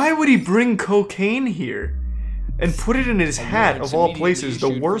 Why would he bring cocaine here? And put it in his hat, of all places,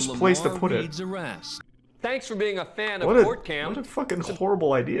 the worst place to put it. Arrest. Thanks for being a fan of What Court Cam. a fucking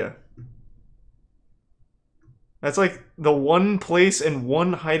horrible idea. That's like the one place and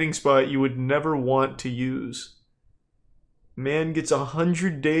one hiding spot you would never want to use. Man gets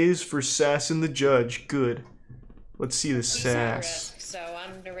 100 days for sassing the judge. Good. Let's see the sass. So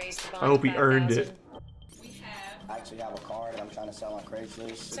I'm gonna raise the bond I hope he to earned 5,000. it. I actually have a car that I'm trying to sell on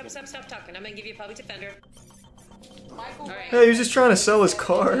Craigslist. Stop talking. I'm gonna give you a public defender. Hey, he was just trying to sell his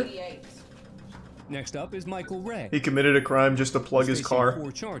car. Next up is Michael Ray. He committed a crime just to plug his car.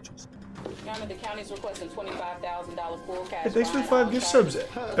 4 charges. The county's requesting $25,000 full cash. Hey, thanks for the 5 gift subs.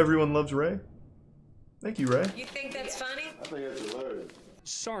 Everyone loves Ray. Thank you, Ray. You think that's funny? I think it's hilarious.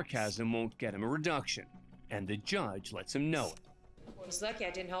 Sarcasm won't get him a reduction, and the judge lets him know it. He's lucky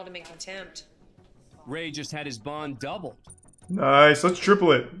I didn't hold him in contempt. Ray just had his bond doubled. Nice, let's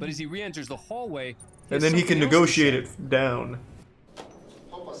triple it. But as he re-enters the hallway, And then he can negotiate it down.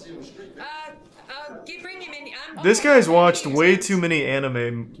 Bring him in. This guy's watched way too many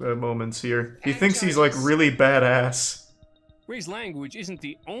anime moments here. He thinks he's like really badass. Ray's language isn't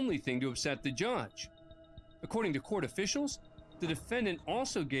the only thing to upset the judge. According to court officials, the defendant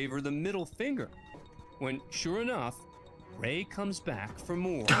also gave her the middle finger. When, sure enough, Ray comes back for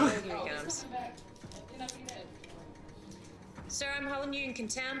more. Here he comes. Sir, I'm holding you in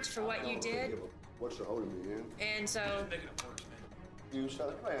contempt for what you did. What's you holding me in? And so... You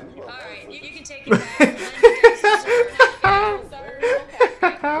shut man. All right, you can take it back.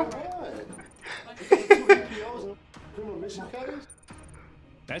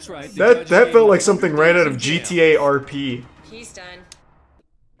 That's right. That felt like something right out of GTA RP. He's done.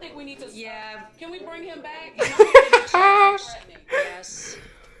 I think we need to. Yeah. Can we bring him back? Yes.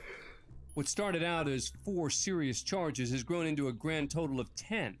 What started out as 4 serious charges has grown into a grand total of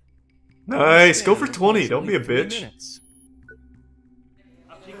 10. Nice, go for 20. Don't be a bitch.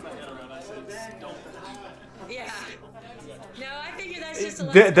 Yeah. No, I figured that's just a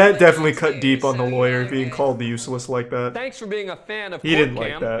That definitely cut deep on the lawyer being called useless like that. Thanks for being a fan of He didn't Court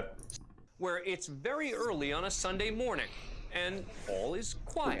like Cam, that. where it's very early on a Sunday morning, and all is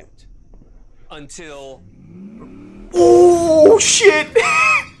quiet. Until... Oh, shit!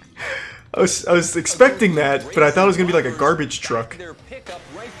 I was expecting that, but I thought it was gonna be like a garbage truck. Their pickup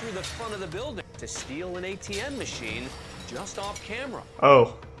right through the front of the building to steal an ATM machine just off camera.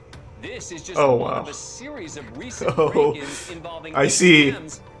 Oh. This is just Oh, one wow. of a series of recent Oh, break-ins involving I see.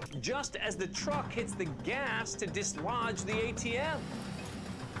 ATMs just as the truck hits the gas to dislodge the ATM.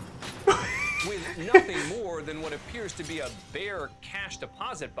 With nothing more than what appears to be a bare cash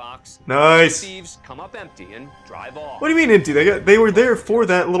deposit box, Nice. thieves come up empty and drive off. What do you mean empty? They were there for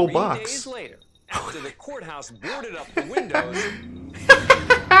that little 3 box. days later, after the courthouse boarded up the windows,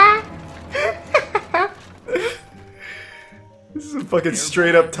 This is a fucking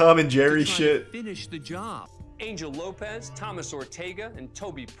straight up Tom and Jerry shit. finish the job. Angel Lopez, Thomas Ortega, and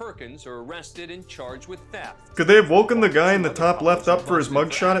Toby Perkins are arrested and charged with theft. Could they have woken the guy in the top left up for his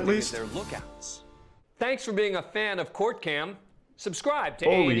mugshot at least? Their lookouts. Thanks for being a fan of Court Cam. Subscribe to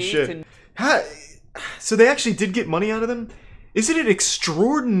Holy A&E shit. So they actually did get money out of them? Isn't it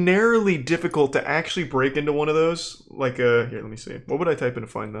extraordinarily difficult to actually break into one of those? Like, here, let me see. What would I type in to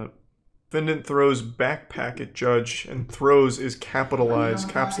find that? Defendant throws backpack at judge, and throws is capitalized,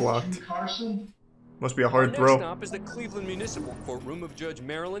 caps locked. Must be a hard Our throw. next stop is the Cleveland Municipal Courtroom of Judge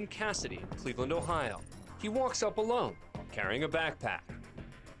Marilyn Cassidy in Cleveland, Ohio. He walks up alone, carrying a backpack.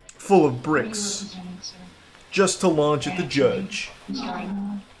 Full of bricks. Just to launch at the judge.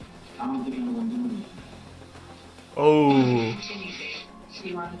 Oh.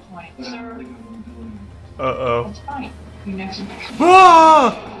 Uh-oh.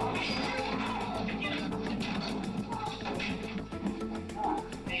 Ah!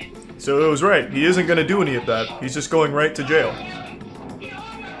 So it was right. He isn't going to do any of that. He's just going right to jail.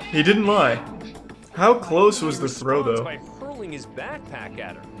 He didn't lie. How close was the throw, though? By hurling his backpack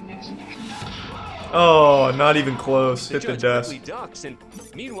at her. Oh, not even close. Hit the desk. Quickly ducks, and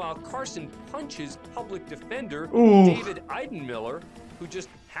meanwhile, Carson punches public defender Ooh. David Eidenmiller, who just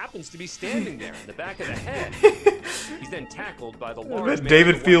happens to be standing there in the back of the head. He's then tackled by the large man.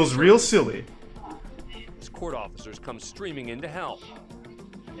 David feels real silly. His court officers come streaming in to help.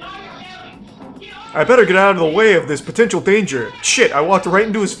 I better get out of the way of this potential danger. Shit, I walked right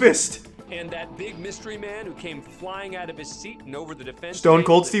into his fist. And that big mystery man who came flying out of his seat and over the defense Stone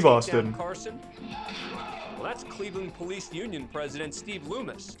Cold table to Steve take down Austin. Carson? Well, that's Cleveland Police Union President Steve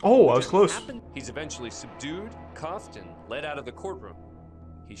Loomis. Oh, I was close. He's eventually subdued, cuffed, and led out of the courtroom.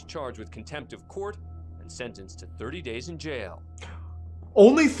 He's charged with contempt of court and sentenced to 30 days in jail.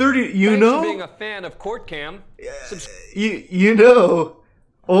 Only 30, you Thanks know? for being a fan of Court Cam. You know,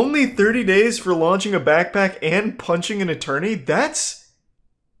 only 30 days for launching a backpack and punching an attorney? That's,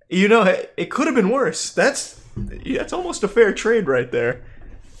 you know, it could have been worse. That's almost a fair trade right there.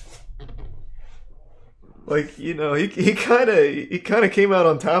 Like, you know, he kind of came out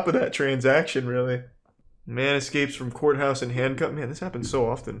on top of that transaction, really. Man escapes from courthouse in handcuffs. Man, this happens so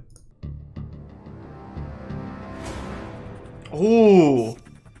often. Oh,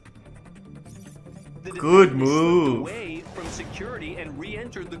 good move. Away from security and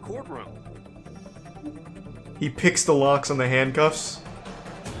re-entered the courtroom. He picks the locks on the handcuffs.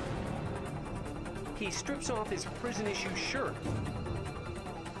 He strips off his prison-issue shirt.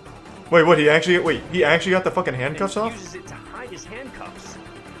 Wait, what? He actually got the fucking handcuffs and off? uses it to hide his handcuffs.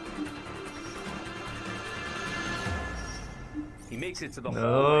 He makes it to the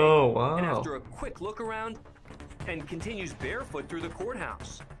hallway, wow. and after a quick look around, and continues barefoot through the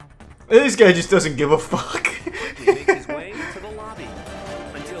courthouse. This guy just doesn't give a fuck. He makes his way to the lobby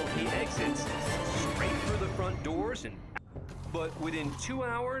until But within 2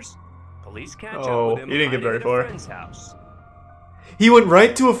 hours, police catch up Oh, with him he didn't get very hiding at far. a friend's house. He went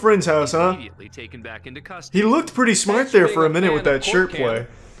right to a friend's house, huh? Immediately taken back into custody. He looked pretty smart there for a minute with that shirt play.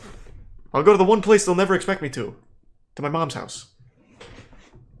 I'll go to the one place they'll never expect me to. To my mom's house.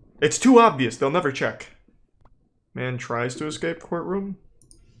 It's too obvious, they'll never check. Man tries to escape courtroom.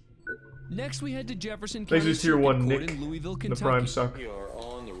 Next we head to Jefferson Thanks County to Tier Circuit 1 Court Nick. in Louisville, The Kentucky. Prime suck. You are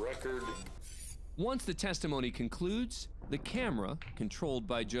on the record. Once the testimony concludes, the camera, controlled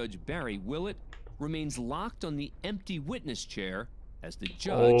by Judge Barry Willett, remains locked on the empty witness chair as the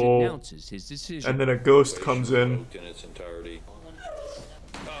judge announces his decision. And then a ghost comes in. In its entirety.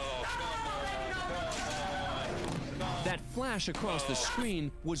 That flash across the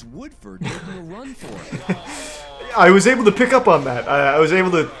screen was Woodford making a run for it. I was able to pick up on that. I was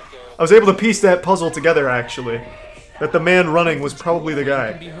able to piece that puzzle together, actually. That the man running was probably the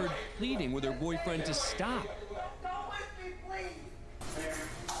guy. Can be heard pleading with her boyfriend to stop.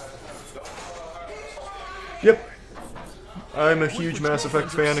 Yep. I'm a huge Mass Effect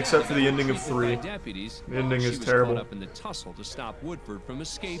fan, except for the ending of 3. Deputies, The ending she is was terrible. caught up in the tussle to stop Woodford from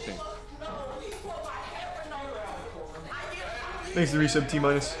escaping. Thanks to resub T-.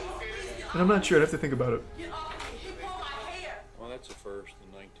 And I'm not sure, I'd have to think about it. Well, that's a first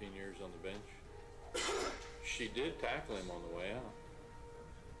in 19 years on the bench. She did tackle him on the way out.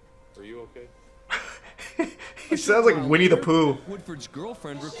 Are you okay? He sounds like Winnie the Pooh. Woodford's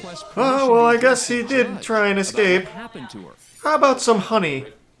girlfriend requests Oh, well, I guess he did try and escape. What happened to her? How about some honey?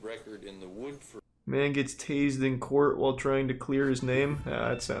 Record in the Woodford. Man gets tased in court while trying to clear his name? Ah,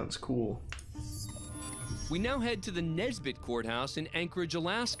 that sounds cool. We now head to the Nesbitt Courthouse in Anchorage,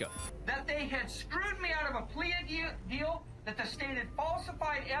 Alaska. That they had screwed me out of a plea deal, that the state had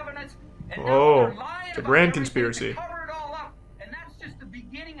falsified evidence, and now they're lying It's a about grand everything conspiracy. to cover it all up, and that's just the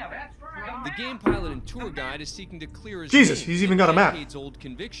beginning of it. The game pilot and tour guide is seeking to clear his Jesus, name he's even in got a map. decades-old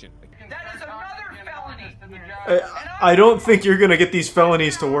conviction. That is another felony. I don't think you're gonna get these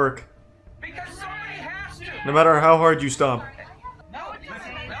felonies to work. Because somebody has to. No matter how hard you stomp.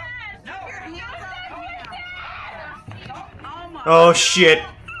 Oh shit.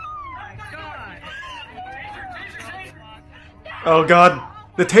 Oh god.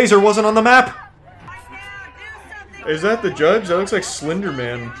 The taser wasn't on the map! Is that the judge? That looks like Slender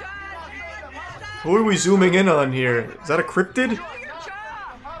Man. Who are we zooming in on here? Is that a cryptid?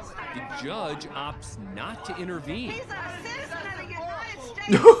 The judge opts not to intervene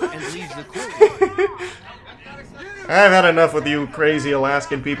and leaves the courtroom. I've had enough with you crazy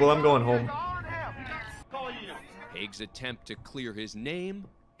Alaskan people. I'm going home. Haig's attempt to clear his name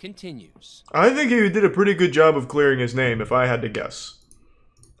continues. I think he did a pretty good job of clearing his name, if I had to guess.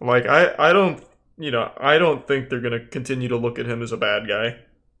 Like, I don't, you know, I don't think they're gonna continue to look at him as a bad guy.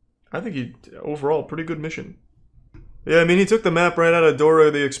 I think he, overall, pretty good mission. Yeah, I mean, he took the map right out of Dora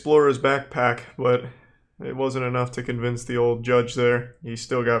the Explorer's backpack, but it wasn't enough to convince the old judge there. He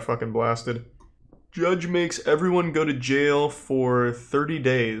still got fucking blasted. Judge makes everyone go to jail for 30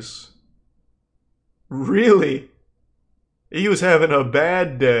 days. Really? He was having a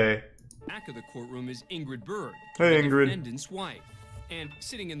bad day. Back of the courtroom is Ingrid Berg, Hey, the Ingrid. defendant's wife. And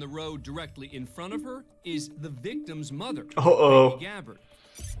sitting in the row directly in front of her is the victim's mother, Uh-oh. Peggy Gabbard.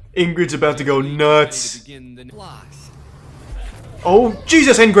 Ingrid's about to go Ready to nuts. begin the blocks. Oh,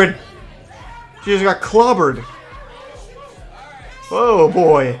 Jesus, Ingrid! She just got clobbered. Whoa,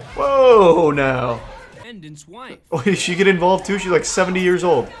 boy. Whoa, now. Defendant's wife. Oh, did she get involved too? She's like 70 years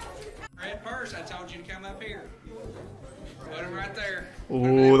old. Red purse, I told you to come up here. Put him right there.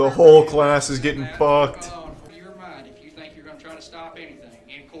 Ooh, the whole class is getting fucked. Your mind if you think you're going to try to stop anything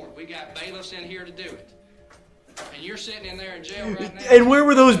in court. We got bailiffs in here to do it. And you're sitting in there in jail right now. And where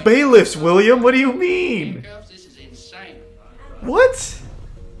were those bailiffs, William? What do you mean? This is insane. What?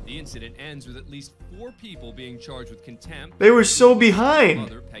 The incident ends with at least 4 people being charged with contempt. They were so behind.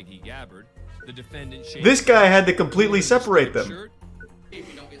 Mother, Peggy Gabbard. The defendant, Shane This guy had to completely separate them.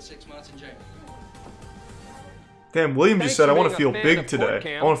 If you don't get 6 months in jail. Damn, William just said, I want to feel fan big of today. court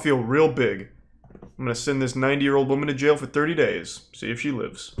cam. I want to feel real big. I'm going to send this 90-year-old woman to jail for 30 days. See if she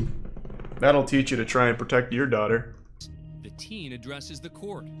lives. That'll teach you to try and protect your daughter. The teen addresses the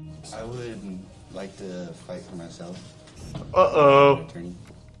court. I would like to fight for myself. Uh-oh.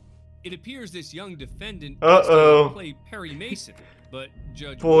 It appears this young defendant Uh-oh. play Perry Mason. But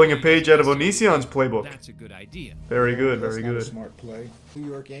Judge Pulling a Williams page out of decided Onision's playbook. That's a good idea. Very good, That's very not a good. smart play. New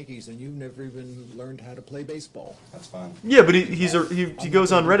York Yankees, and you've never even learned how to play baseball. That's fine. Yeah, but he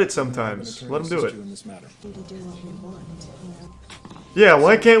goes on Reddit sometimes. Let him do it. Yeah,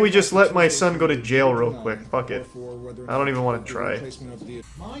 why can't we just let my son go to jail real quick? Fuck it. I don't even want to try.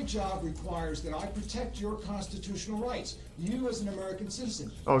 My job requires that I protect your constitutional rights. You as an American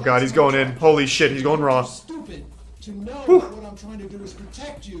citizen. Oh god, he's going in. Holy shit, he's going raw. Stupid to know that what I'm trying to do is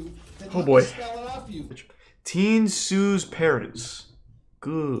protect you. Oh boy. Teen sues parents.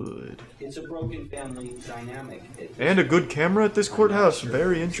 Good. It's a broken family dynamic. And a good camera at this courthouse.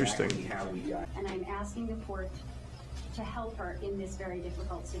 Very interesting. And I'm asking the court to help her in this very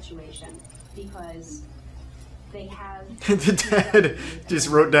difficult situation because they have... The dad just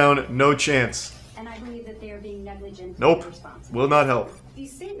wrote down, no chance. And I believe that they are being negligent. Nope. Will not help.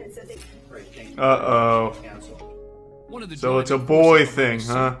 These statements that they... Uh-oh. One of the So it's a driving boy forces of thing, this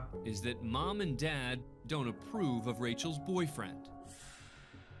huh? Is that mom and dad don't approve of Rachel's boyfriend.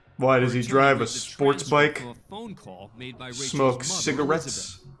 Why does he We're trying to drive a read the sports transcript bike? from a phone call made by Rachel's Smoke mother,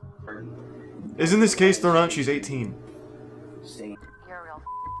 cigarettes? Elizabeth. Isn't this case thrown out? She's 18. You're a real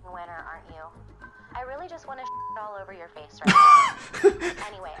winner, aren't you? I really just want to all over your face right now.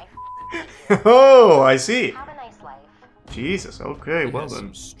 Anyway, I hate you. Oh, I see. Have a nice life. Jesus, okay, It well has then.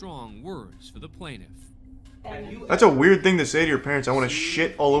 some strong words for the plaintiff. That's a weird thing to say to your parents. I want to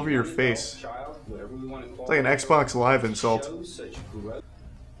shit all over your face. It's like an Xbox Live insult.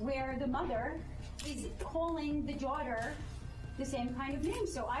 Where the mother is calling the daughter the same kind of name.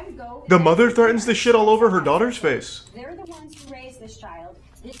 So I would go... The mother threatens to shit all over her daughter's face. They're the ones who raised this child.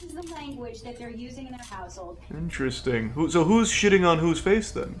 This is the language that they're using in their household. Interesting. So who's shitting on whose face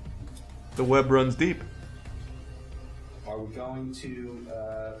then? The web runs deep. Are we going to...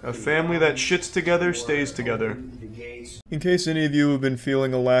 A family that shits together stays together. In case any of you have been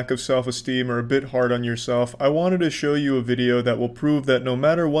feeling a lack of self-esteem or a bit hard on yourself, I wanted to show you a video that will prove that no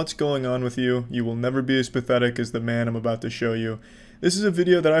matter what's going on with you, you will never be as pathetic as the man I'm about to show you. This is a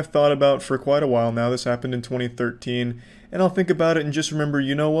video that I've thought about for quite a while now. This happened in 2013, and I'll think about it and just remember,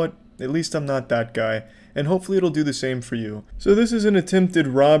 you know what? At least I'm not that guy. And hopefully it'll do the same for you. So this is an attempted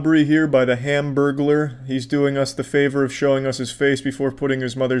robbery here by the Hamburglar. He's doing us the favor of showing us his face before putting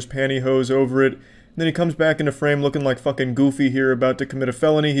his mother's pantyhose over it. And then he comes back into frame looking like fucking Goofy here, about to commit a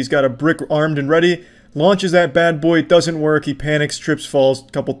felony. He's got a brick armed and ready, launches that bad boy, it doesn't work, he panics, trips, falls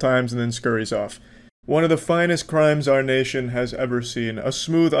a couple times, and then scurries off. One of the finest crimes our nation has ever seen. A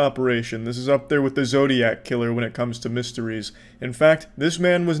smooth operation. This is up there with the Zodiac Killer when it comes to mysteries. In fact, this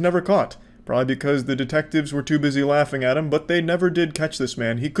man was never caught. Probably because the detectives were too busy laughing at him, but they never did catch this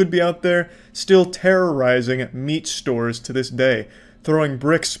man. He could be out there still terrorizing meat stores to this day. Throwing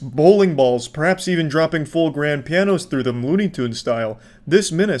bricks, bowling balls, perhaps even dropping full grand pianos through them, Looney Tunes style.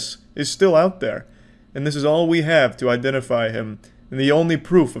 This menace is still out there. And this is all we have to identify him, and the only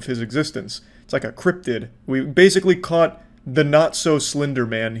proof of his existence. It's like a cryptid. We basically caught the not-so-slender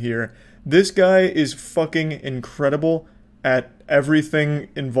man here. This guy is fucking incredible at everything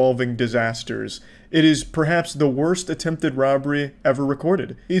involving disasters. It is perhaps the worst attempted robbery ever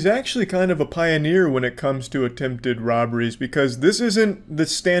recorded. He's actually kind of a pioneer when it comes to attempted robberies, because this isn't the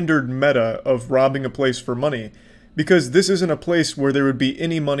standard meta of robbing a place for money. Because this isn't a place where there would be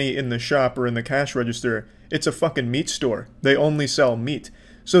any money in the shop or in the cash register. It's a fucking meat store. They only sell meat.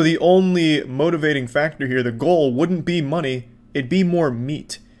 So the only motivating factor here, the goal, wouldn't be money, it'd be more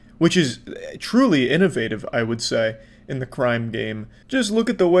meat. Which is truly innovative, I would say, in the crime game. Just look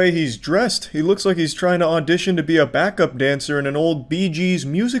at the way he's dressed. He looks like he's trying to audition to be a backup dancer in an old Bee Gees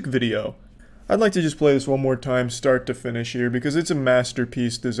music video. I'd like to just play this one more time, start to finish here, because it's a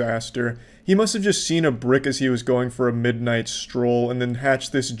masterpiece disaster. He must have just seen a brick as he was going for a midnight stroll, and then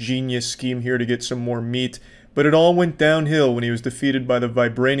hatched this genius scheme here to get some more meat, but it all went downhill when he was defeated by the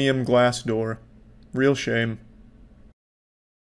vibranium glass door. Real shame.